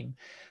upstream?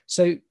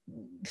 So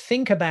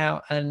think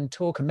about and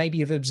talk, and maybe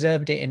you've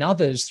observed it in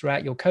others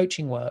throughout your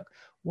coaching work.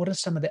 What are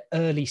some of the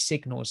early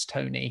signals,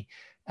 Tony,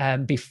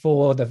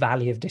 before the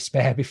valley of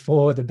despair,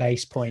 before the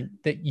base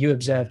point, that you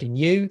observed in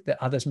you that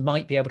others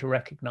might be able to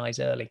recognize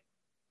early?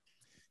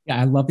 Yeah,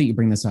 I love that you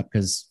bring this up,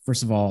 because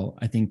first of all,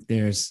 I think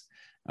there's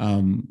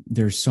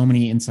so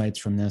many insights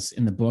from this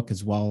in the book,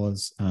 as well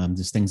as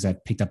just things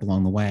that picked up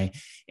along the way.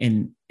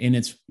 And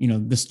it's,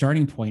 the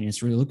starting point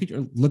is really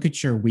look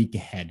at your week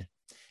ahead.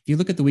 If you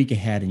look at the week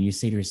ahead and you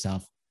say to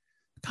yourself,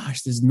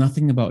 gosh, there's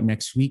nothing about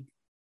next week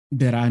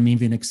that I'm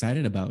even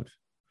excited about.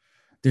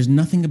 There's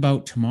nothing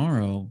about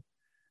tomorrow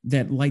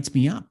that lights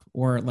me up,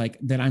 or like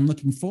that I'm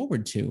looking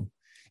forward to.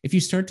 If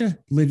you start to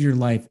live your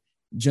life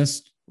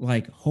just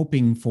like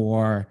hoping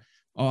for,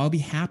 I'll be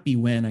happy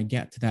when I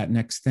get to that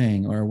next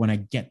thing, or when I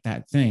get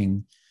that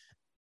thing,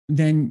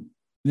 then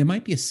there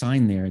might be a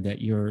sign there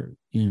that you're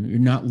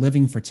not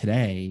living for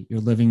today. You're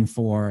living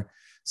for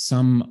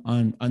some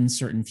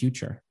uncertain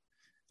future.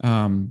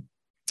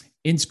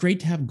 It's great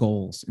to have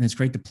goals, and it's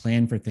great to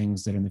plan for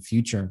things that are in the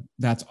future.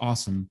 That's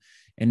awesome.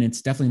 And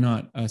it's definitely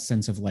not a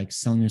sense of like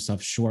selling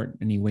yourself short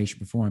in any way,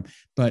 shape, or form,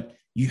 but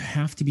you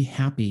have to be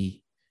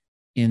happy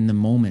in the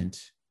moment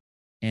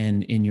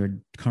and in your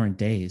current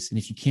days. And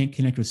if you can't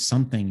connect with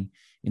something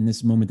in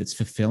this moment that's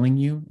fulfilling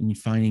you, and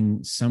you're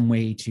finding some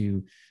way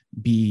to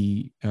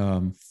be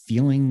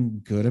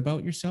feeling good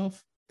about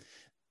yourself,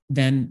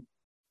 then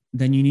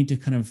you need to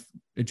kind of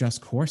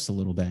adjust course a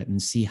little bit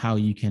and see how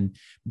you can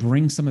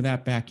bring some of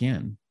that back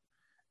in.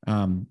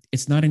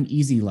 It's not an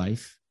easy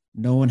life.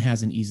 No one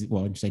has an easy,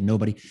 well, I'd say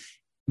nobody.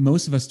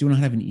 Most of us do not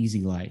have an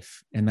easy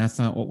life, and that's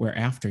not what we're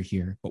after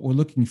here. What we're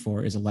looking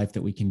for is a life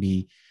that we can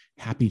be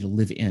happy to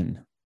live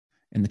in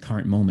the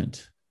current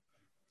moment.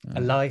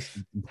 A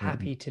life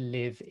happy to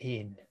live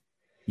in.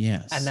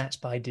 Yes. And that's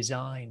by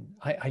design.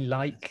 I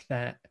like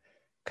that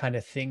kind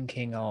of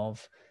thinking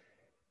of,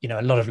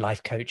 a lot of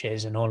life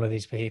coaches and all of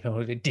these people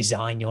who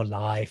design your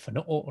life and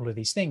all of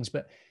these things.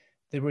 But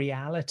the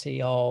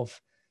reality of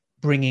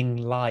bringing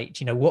light,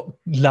 what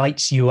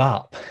lights you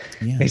up,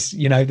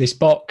 this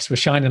box with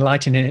shining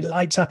light in it, it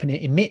lights up and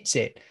it emits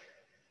it.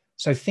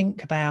 So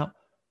think about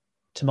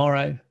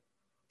tomorrow,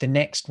 the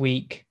next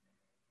week,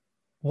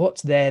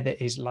 what's there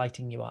that is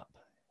lighting you up?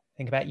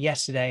 Think about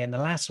yesterday and the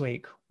last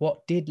week,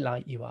 what did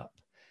light you up?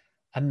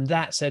 And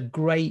that's a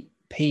great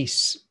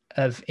piece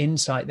of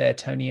insight there,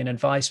 Tony, and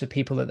advice for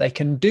people that they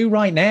can do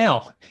right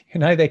now.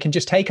 They can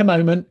just take a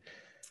moment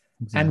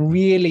and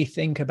really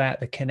think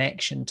about the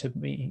connection to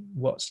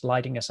what's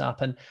lighting us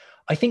up. And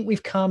I think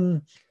we've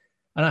come,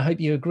 and I hope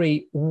you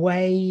agree,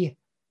 way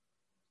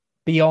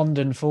beyond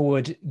and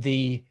forward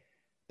the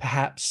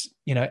perhaps,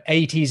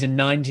 80s and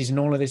 90s and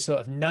all of this sort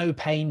of no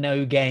pain,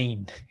 no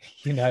gain,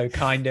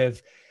 kind of,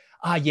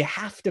 you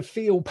have to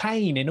feel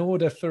pain in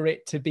order for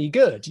it to be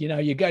good.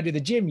 You go to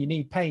the gym, you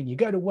need pain. You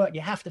go to work,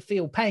 you have to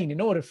feel pain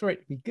in order for it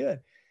to be good.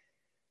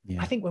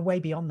 Yeah. I think we're way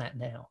beyond that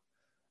now.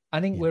 I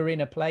think we're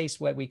in a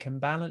place where we can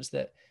balance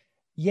that.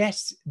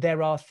 Yes,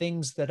 there are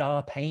things that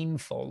are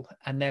painful,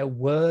 and they're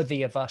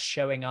worthy of us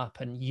showing up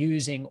and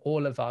using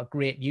all of our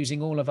grit,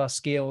 using all of our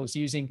skills,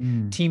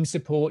 using team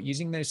support,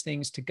 using those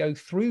things to go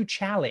through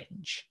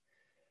challenge.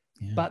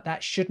 Yeah. But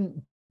that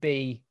shouldn't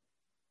be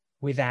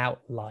without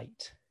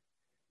light.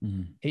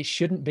 It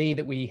shouldn't be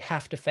that we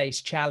have to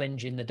face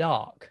challenge in the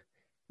dark.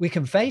 We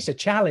can face a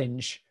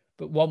challenge,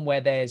 but one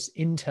where there's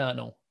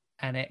internal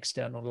and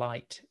external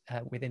light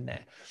within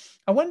there.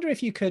 I wonder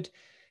if you could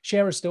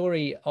share a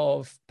story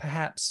of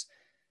perhaps,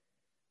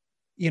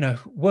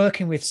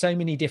 working with so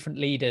many different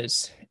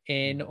leaders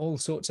in all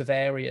sorts of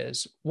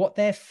areas, what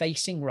they're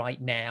facing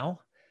right now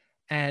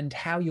and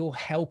how you're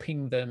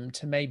helping them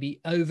to maybe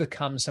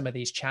overcome some of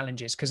these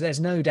challenges. Because there's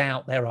no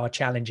doubt there are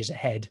challenges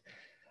ahead.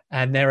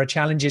 And there are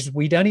challenges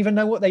we don't even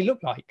know what they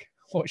look like,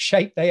 what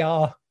shape they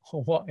are,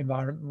 or what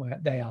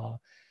environment they are,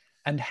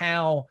 and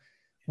how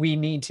we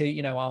need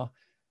to,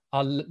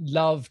 our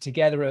love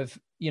together of,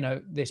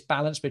 this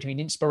balance between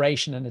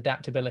inspiration and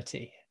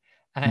adaptability.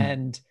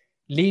 And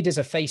leaders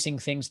are facing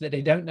things that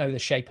they don't know the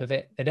shape of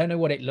it. They don't know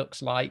what it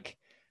looks like.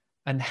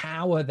 And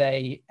how are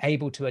they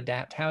able to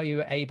adapt? How are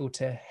you able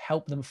to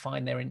help them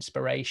find their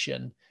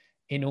inspiration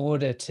in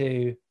order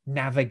to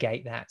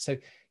navigate that? So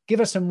give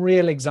us some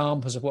real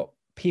examples of what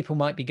people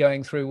might be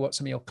going through, what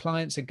some of your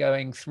clients are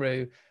going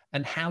through,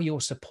 and how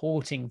you're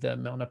supporting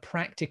them on a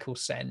practical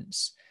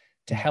sense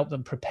to help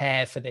them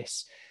prepare for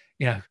this,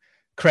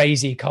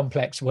 crazy,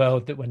 complex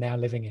world that we're now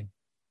living in.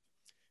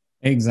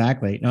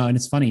 Exactly. No, and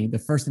it's funny. The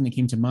first thing that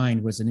came to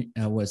mind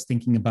was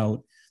thinking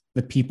about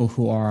the people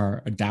who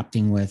are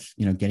adapting with,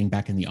 getting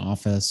back in the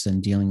office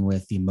and dealing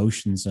with the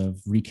emotions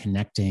of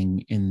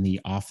reconnecting in the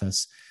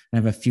office. And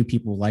I have a few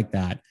people like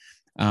that,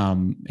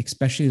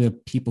 especially the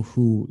people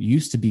who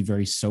used to be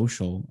very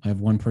social. I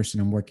have one person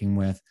I'm working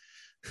with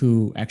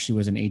who actually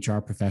was an HR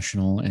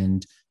professional,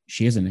 and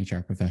she is an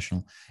HR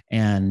professional,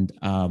 and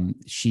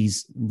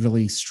she's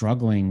really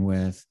struggling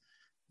with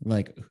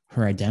like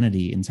her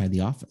identity inside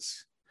the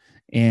office.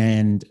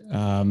 And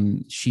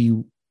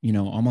she,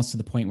 almost to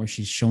the point where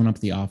she's shown up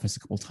at the office a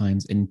couple of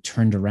times and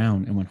turned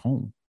around and went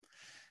home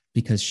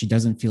because she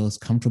doesn't feel as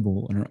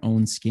comfortable in her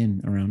own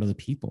skin around other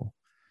people,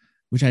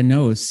 which I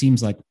know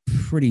seems like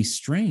pretty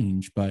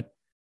strange, but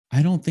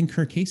I don't think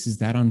her case is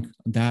that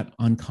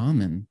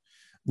uncommon.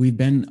 We've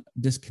been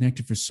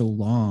disconnected for so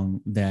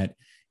long that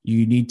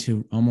you need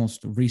to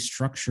almost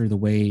restructure the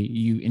way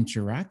you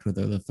interact with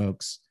other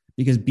folks,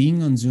 because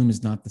being on Zoom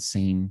is not the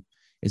same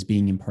as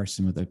being in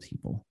person with other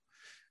people.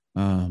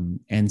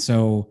 And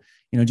so,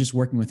 just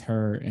working with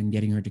her and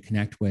getting her to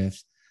connect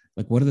with,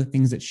 like, what are the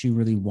things that she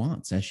really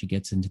wants as she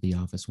gets into the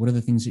office? What are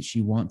the things that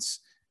she wants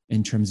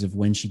in terms of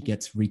when she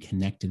gets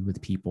reconnected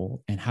with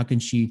people? And how can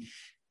she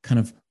kind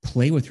of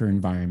play with her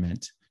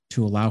environment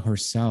to allow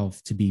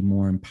herself to be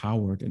more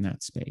empowered in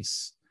that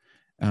space?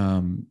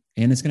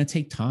 And it's going to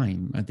take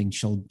time. I think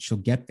she'll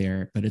get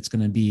there, but it's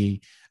going to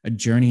be a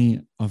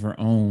journey of her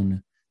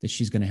own that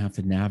she's going to have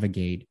to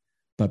navigate,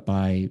 but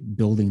by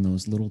building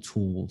those little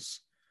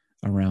tools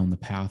around the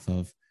path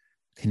of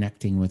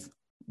connecting with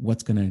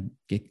what's going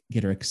to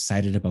get her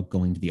excited about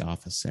going to the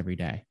office every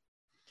day.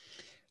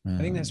 I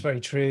think that's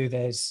very true.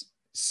 There's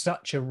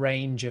such a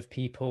range of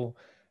people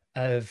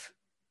of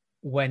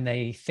when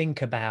they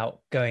think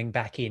about going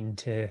back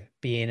into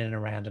being in and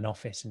around an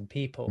office and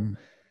people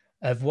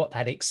of what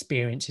that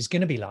experience is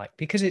going to be like,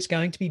 because it's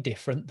going to be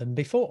different than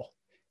before.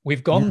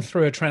 We've gone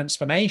through a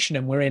transformation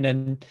and we're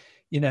in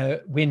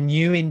we're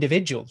new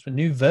individuals, we're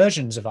new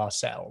versions of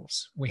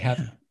ourselves. We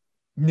have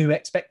new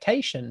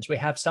expectations. We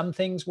have some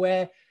things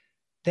where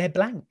they're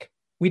blank.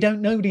 We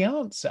don't know the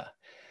answer.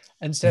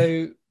 And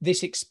so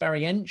this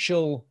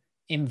experiential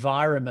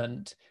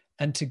environment,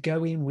 and to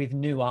go in with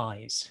new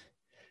eyes,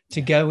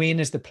 to go in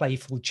as the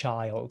playful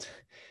child,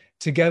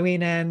 to go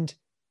in and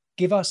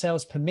give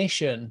ourselves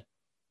permission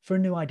for a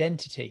new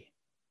identity,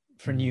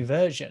 for a new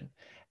version.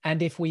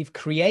 And if we've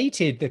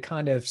created the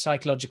kind of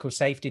psychological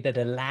safety that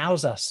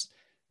allows us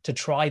to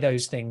try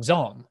those things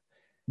on,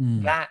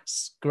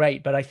 that's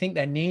great. But I think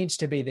there needs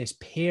to be this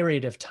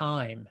period of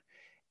time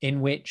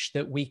in which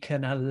that we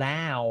can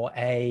allow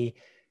an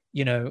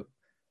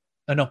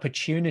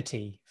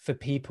opportunity for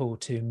people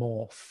to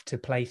morph, to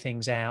play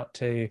things out,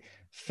 to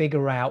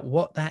figure out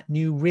what that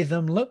new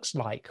rhythm looks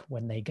like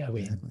when they go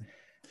in.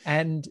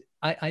 And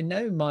I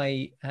know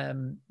my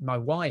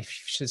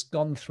wife, she's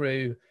gone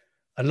through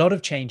a lot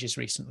of changes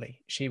recently.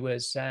 She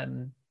was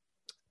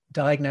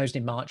diagnosed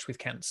in March with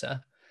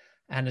cancer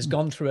and has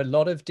gone through a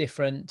lot of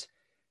different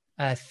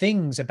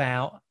things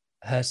about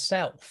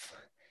herself,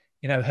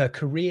 her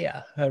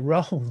career, her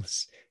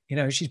roles.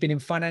 She's been in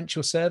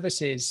financial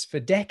services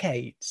for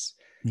decades.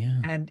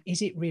 And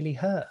is it really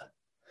her?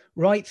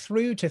 Right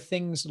through to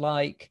things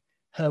like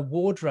her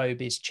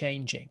wardrobe is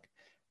changing.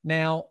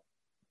 Now,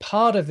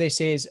 part of this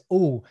is,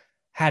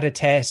 had a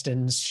test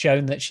and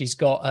shown that she's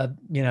got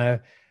a,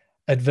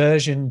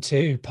 aversion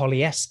to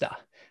polyester,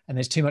 and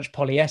there's too much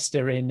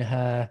polyester in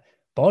her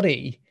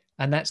body,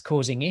 and that's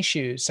causing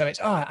issues. So it's,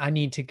 I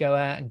need to go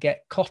out and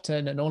get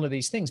cotton and all of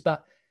these things.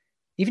 But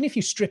even if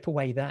you strip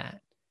away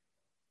that,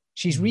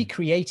 she's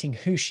recreating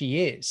who she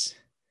is.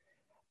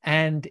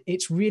 And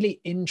it's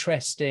really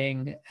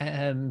interesting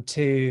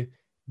to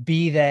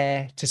be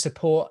there to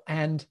support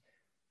and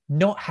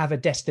not have a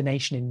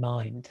destination in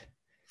mind,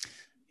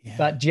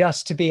 but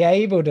just to be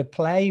able to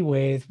play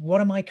with,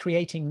 what am I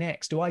creating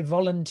next? Do I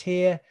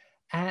volunteer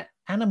at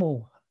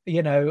animal,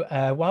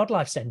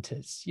 wildlife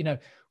centers?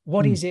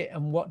 What is it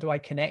and what do I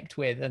connect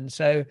with? And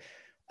so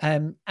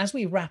as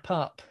we wrap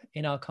up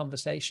in our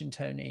conversation,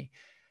 Tony,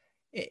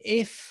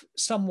 if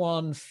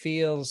someone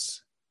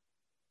feels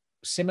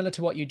similar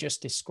to what you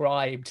just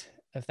described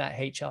of that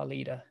HR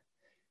leader,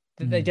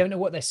 that they don't know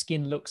what their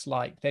skin looks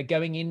like, they're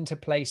going into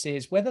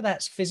places, whether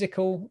that's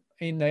physical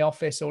in the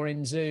office or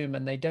in Zoom,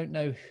 and they don't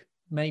know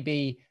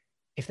maybe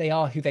if they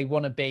are who they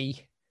want to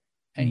be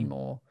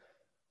anymore.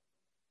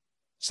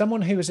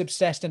 Someone who is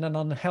obsessed in an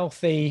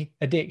unhealthy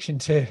addiction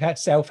to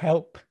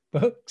self-help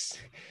books,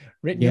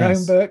 written your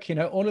own book,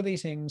 all of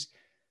these things.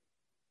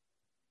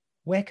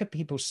 Where could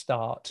people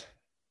start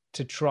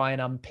to try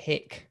and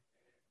unpick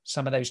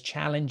some of those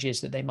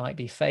challenges that they might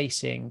be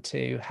facing,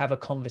 to have a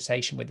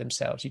conversation with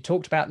themselves? You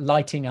talked about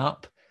lighting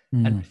up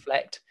and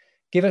reflect.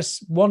 Give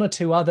us one or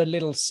two other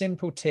little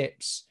simple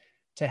tips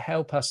to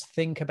help us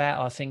think about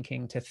our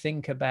thinking, to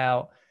think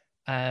about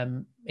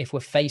if we're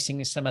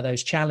facing some of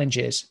those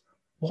challenges,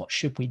 what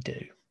should we do?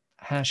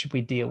 How should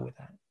we deal with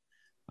that?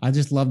 I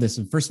just love this.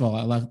 And first of all,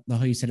 I love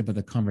how you said about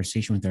the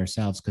conversation with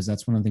ourselves, because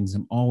that's one of the things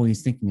I'm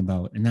always thinking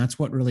about. And that's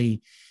what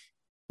really,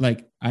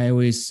 like I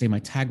always say, my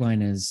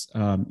tagline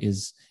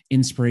is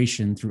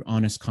inspiration through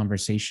honest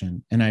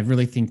conversation. And I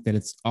really think that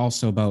it's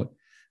also about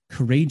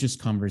courageous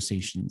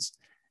conversations.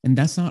 And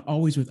that's not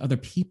always with other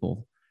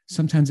people.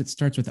 Sometimes it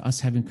starts with us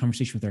having a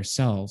conversation with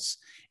ourselves.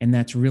 And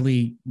that's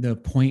really the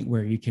point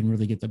where you can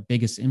really get the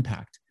biggest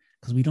impact,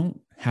 because we don't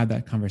have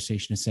that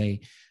conversation to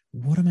say,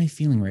 what am I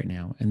feeling right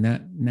now? And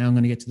that now I'm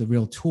going to get to the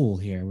real tool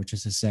here, which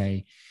is to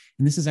say,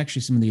 and this is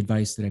actually some of the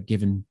advice that I've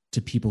given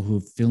to people who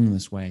are feeling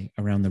this way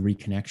around the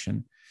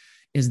reconnection,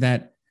 is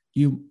that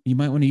you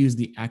might want to use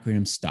the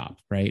acronym STOP,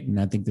 right? And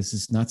I think this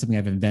is not something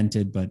I've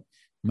invented, but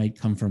might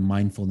come from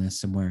mindfulness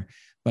somewhere.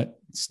 But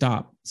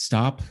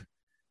stop,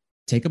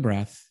 take a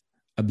breath,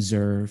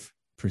 observe,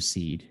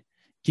 proceed.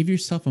 Give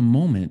yourself a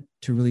moment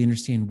to really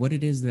understand what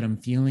it is that I'm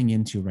feeling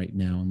into right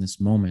now in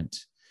this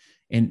moment.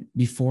 And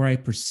before I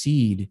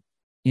proceed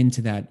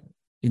into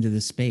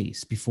the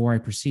space, before I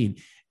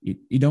proceed,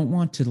 you don't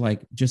want to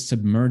just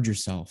submerge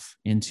yourself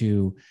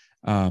into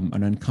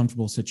an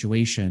uncomfortable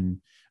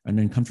situation, an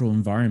uncomfortable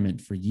environment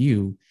for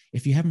you,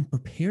 if you haven't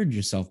prepared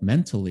yourself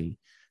mentally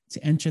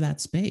to enter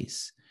that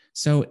space.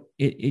 So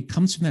it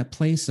comes from that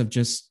place of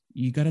just,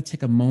 you got to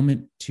take a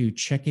moment to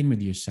check in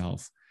with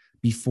yourself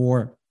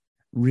before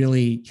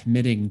really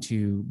committing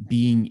to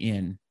being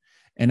in.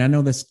 And I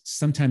know this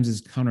sometimes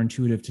is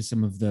counterintuitive to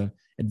some of the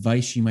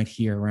advice you might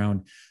hear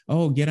around,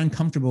 get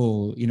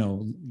uncomfortable,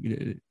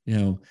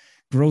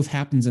 growth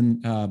happens in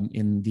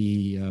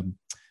the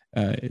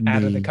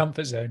out of the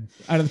comfort zone.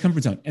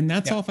 And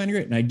that's all fine and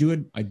great. And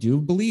I do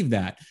believe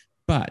that,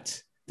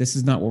 but this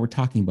is not what we're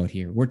talking about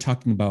here. We're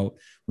talking about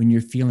when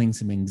you're feeling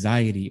some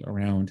anxiety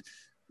around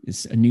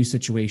a new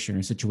situation, or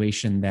a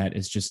situation that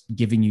is just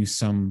giving you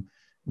some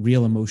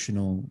real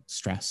emotional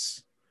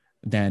stress,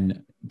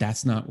 then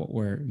that's not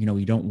what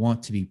you don't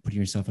want to be putting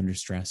yourself under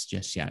stress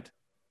just yet.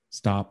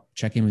 Stop,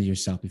 check in with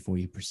yourself before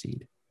you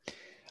proceed.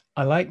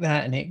 I like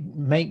that. And it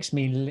makes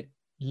me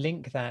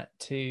link that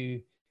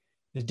to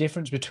the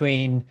difference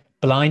between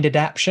blind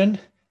adaptation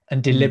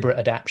and deliberate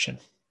adaptation.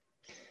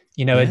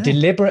 A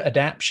deliberate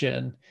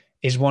adaptation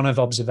is one of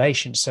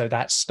observation. So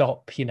that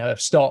stop,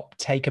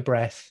 take a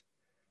breath,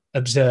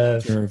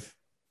 observe,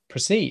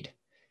 proceed.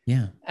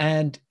 Yeah.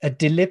 And a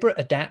deliberate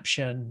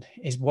adaptation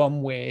is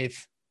one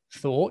with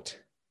thought,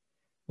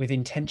 with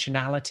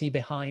intentionality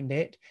behind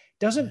it.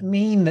 Doesn't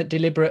mean that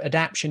deliberate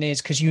adaptation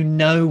is because you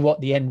know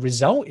what the end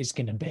result is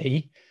going to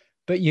be,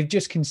 but you've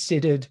just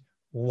considered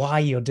why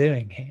you're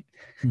doing it.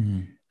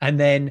 And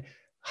then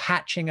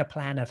hatching a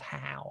plan of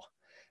how,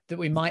 that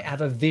we might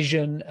have a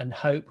vision and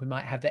hope. We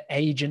might have the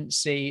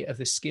agency of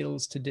the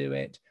skills to do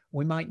it.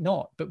 We might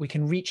not, but we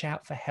can reach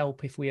out for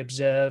help if we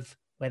observe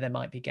where there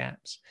might be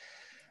gaps.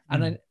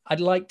 And I'd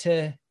like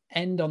to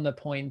end on the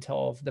point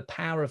of the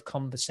power of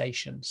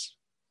conversations.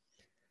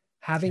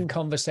 Having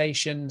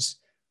conversations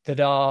that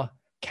are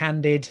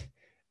candid,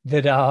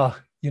 that are,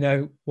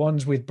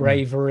 ones with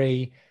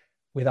bravery,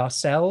 with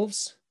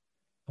ourselves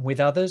and with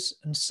others.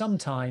 And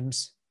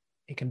sometimes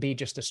it can be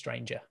just a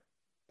stranger.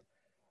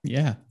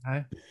 Yeah.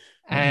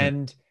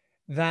 And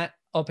that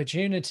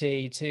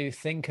opportunity to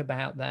think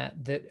about that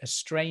a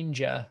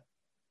stranger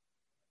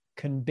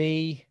can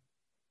be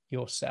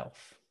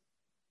yourself.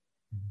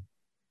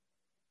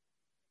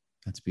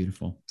 That's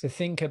beautiful. To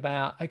think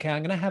about, okay,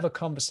 I'm going to have a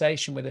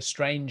conversation with a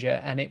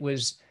stranger, and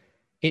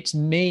it's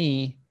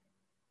me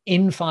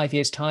in 5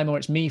 years' time, or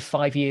it's me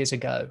 5 years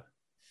ago.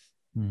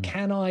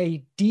 Can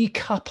I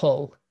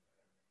decouple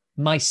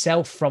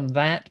myself from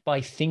that by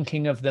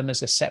thinking of them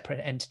as a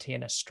separate entity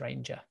and a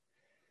stranger?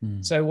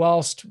 So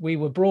whilst we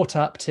were brought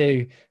up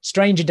to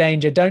stranger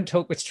danger, don't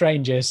talk with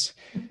strangers,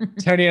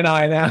 Tony and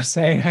I are now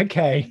saying,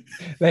 okay,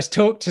 let's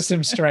talk to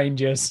some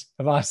strangers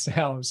of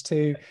ourselves,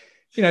 to,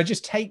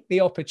 just take the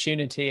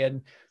opportunity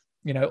and,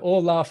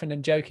 all laughing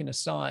and joking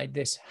aside,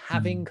 this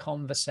having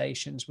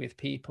conversations with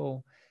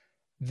people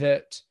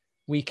that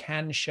we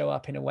can show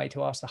up in a way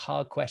to ask the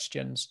hard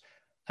questions.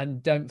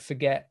 And don't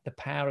forget the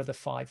power of the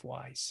 5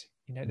 whys,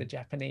 the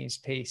Japanese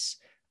piece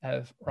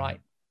of, right,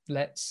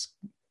 let's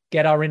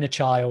get our inner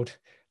child.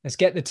 Let's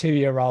get the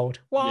 2-year-old.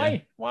 Why? Yeah.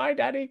 Why,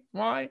 Daddy?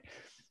 Why?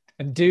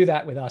 And do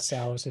that with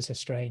ourselves as a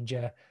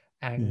stranger.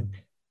 And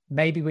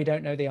maybe we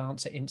don't know the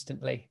answer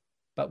instantly,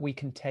 but we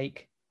can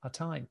take our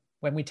time.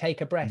 When we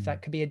take a breath,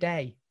 that could be a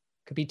day,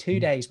 could be 2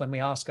 days when we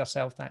ask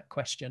ourselves that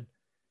question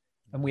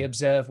and we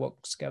observe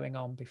what's going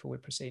on before we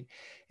proceed.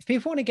 If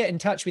people want to get in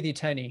touch with you,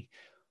 Tony,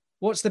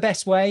 what's the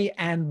best way,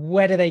 and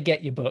where do they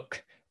get your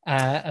book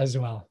as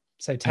well?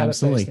 So tell us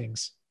those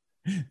things.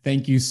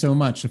 Thank you so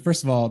much. So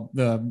first of all,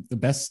 the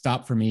best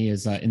stop for me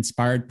is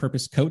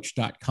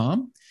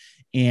inspiredpurposecoach.com.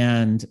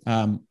 And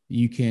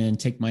you can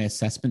take my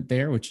assessment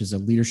there, which is a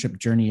leadership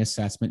journey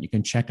assessment. You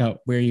can check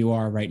out where you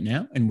are right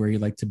now and where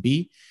you'd like to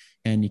be,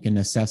 and you can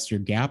assess your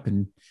gap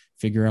and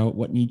figure out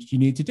what you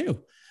need to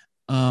do.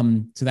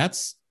 So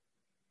that's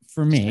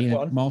for me.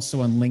 I'm also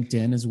on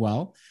LinkedIn as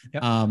well,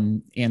 yep.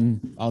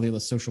 And all the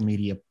other social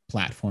media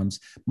platforms.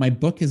 My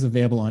book is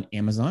available on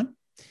Amazon,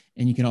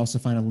 and you can also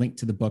find a link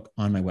to the book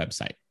on my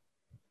website.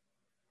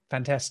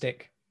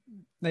 Fantastic.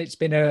 It's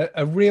been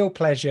a real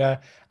pleasure.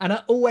 And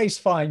I always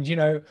find,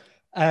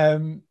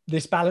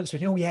 this balance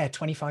between,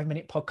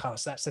 25-minute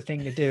podcast, that's the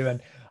thing to do.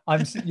 And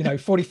I'm,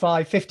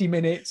 45, 50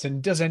 minutes.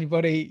 And does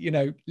anybody,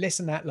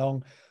 listen that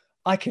long?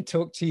 I could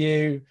talk to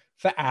you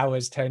for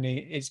hours,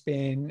 Tony. It's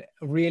been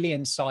really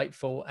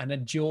insightful and a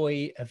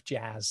joy of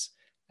jazz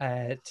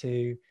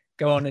to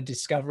go on a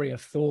discovery of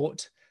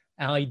thought,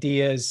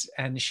 ideas,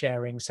 and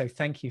sharing. So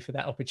thank you for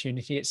that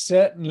opportunity. It's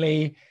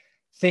certainly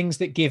things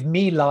that give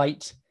me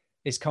light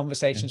is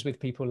conversations with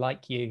people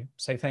like you.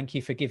 So thank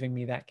you for giving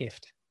me that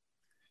gift.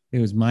 It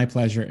was my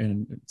pleasure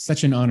and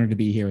such an honor to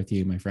be here with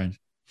you, my friend.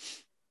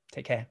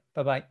 Take care.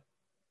 Bye-bye.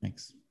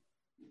 Thanks.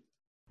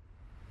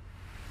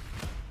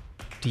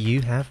 Do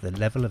you have the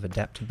level of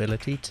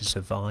adaptability to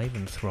survive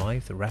and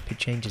thrive the rapid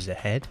changes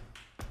ahead?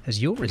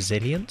 Has your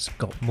resilience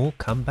got more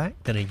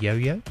comeback than a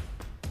yo-yo?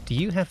 Do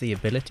you have the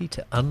ability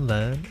to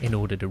unlearn in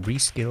order to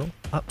reskill,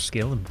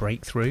 upskill and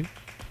break through?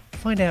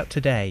 Find out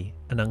today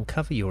and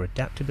uncover your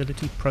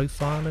adaptability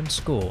profile and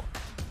score,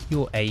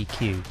 your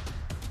AQ.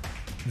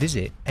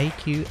 Visit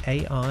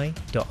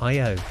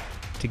aqai.io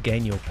to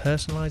gain your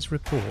personalized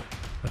report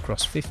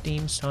across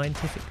 15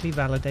 scientifically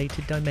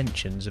validated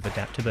dimensions of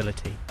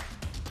adaptability.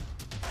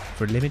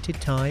 For a limited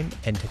time,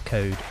 enter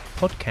code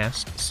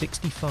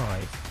PODCAST65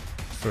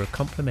 for a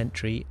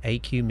complimentary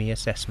AQ-Me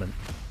assessment.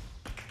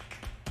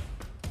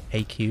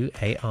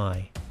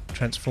 AQAI,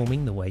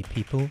 transforming the way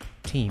people,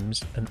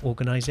 teams, and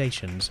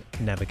organizations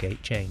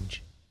navigate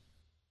change.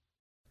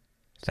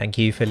 Thank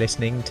you for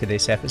listening to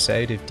this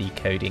episode of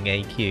Decoding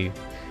AQ.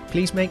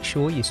 Please make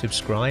sure you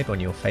subscribe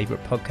on your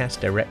favorite podcast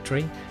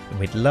directory, and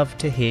we'd love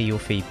to hear your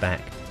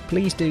feedback.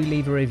 Please do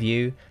leave a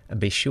review and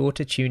be sure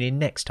to tune in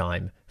next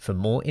time for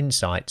more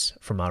insights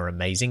from our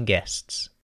amazing guests.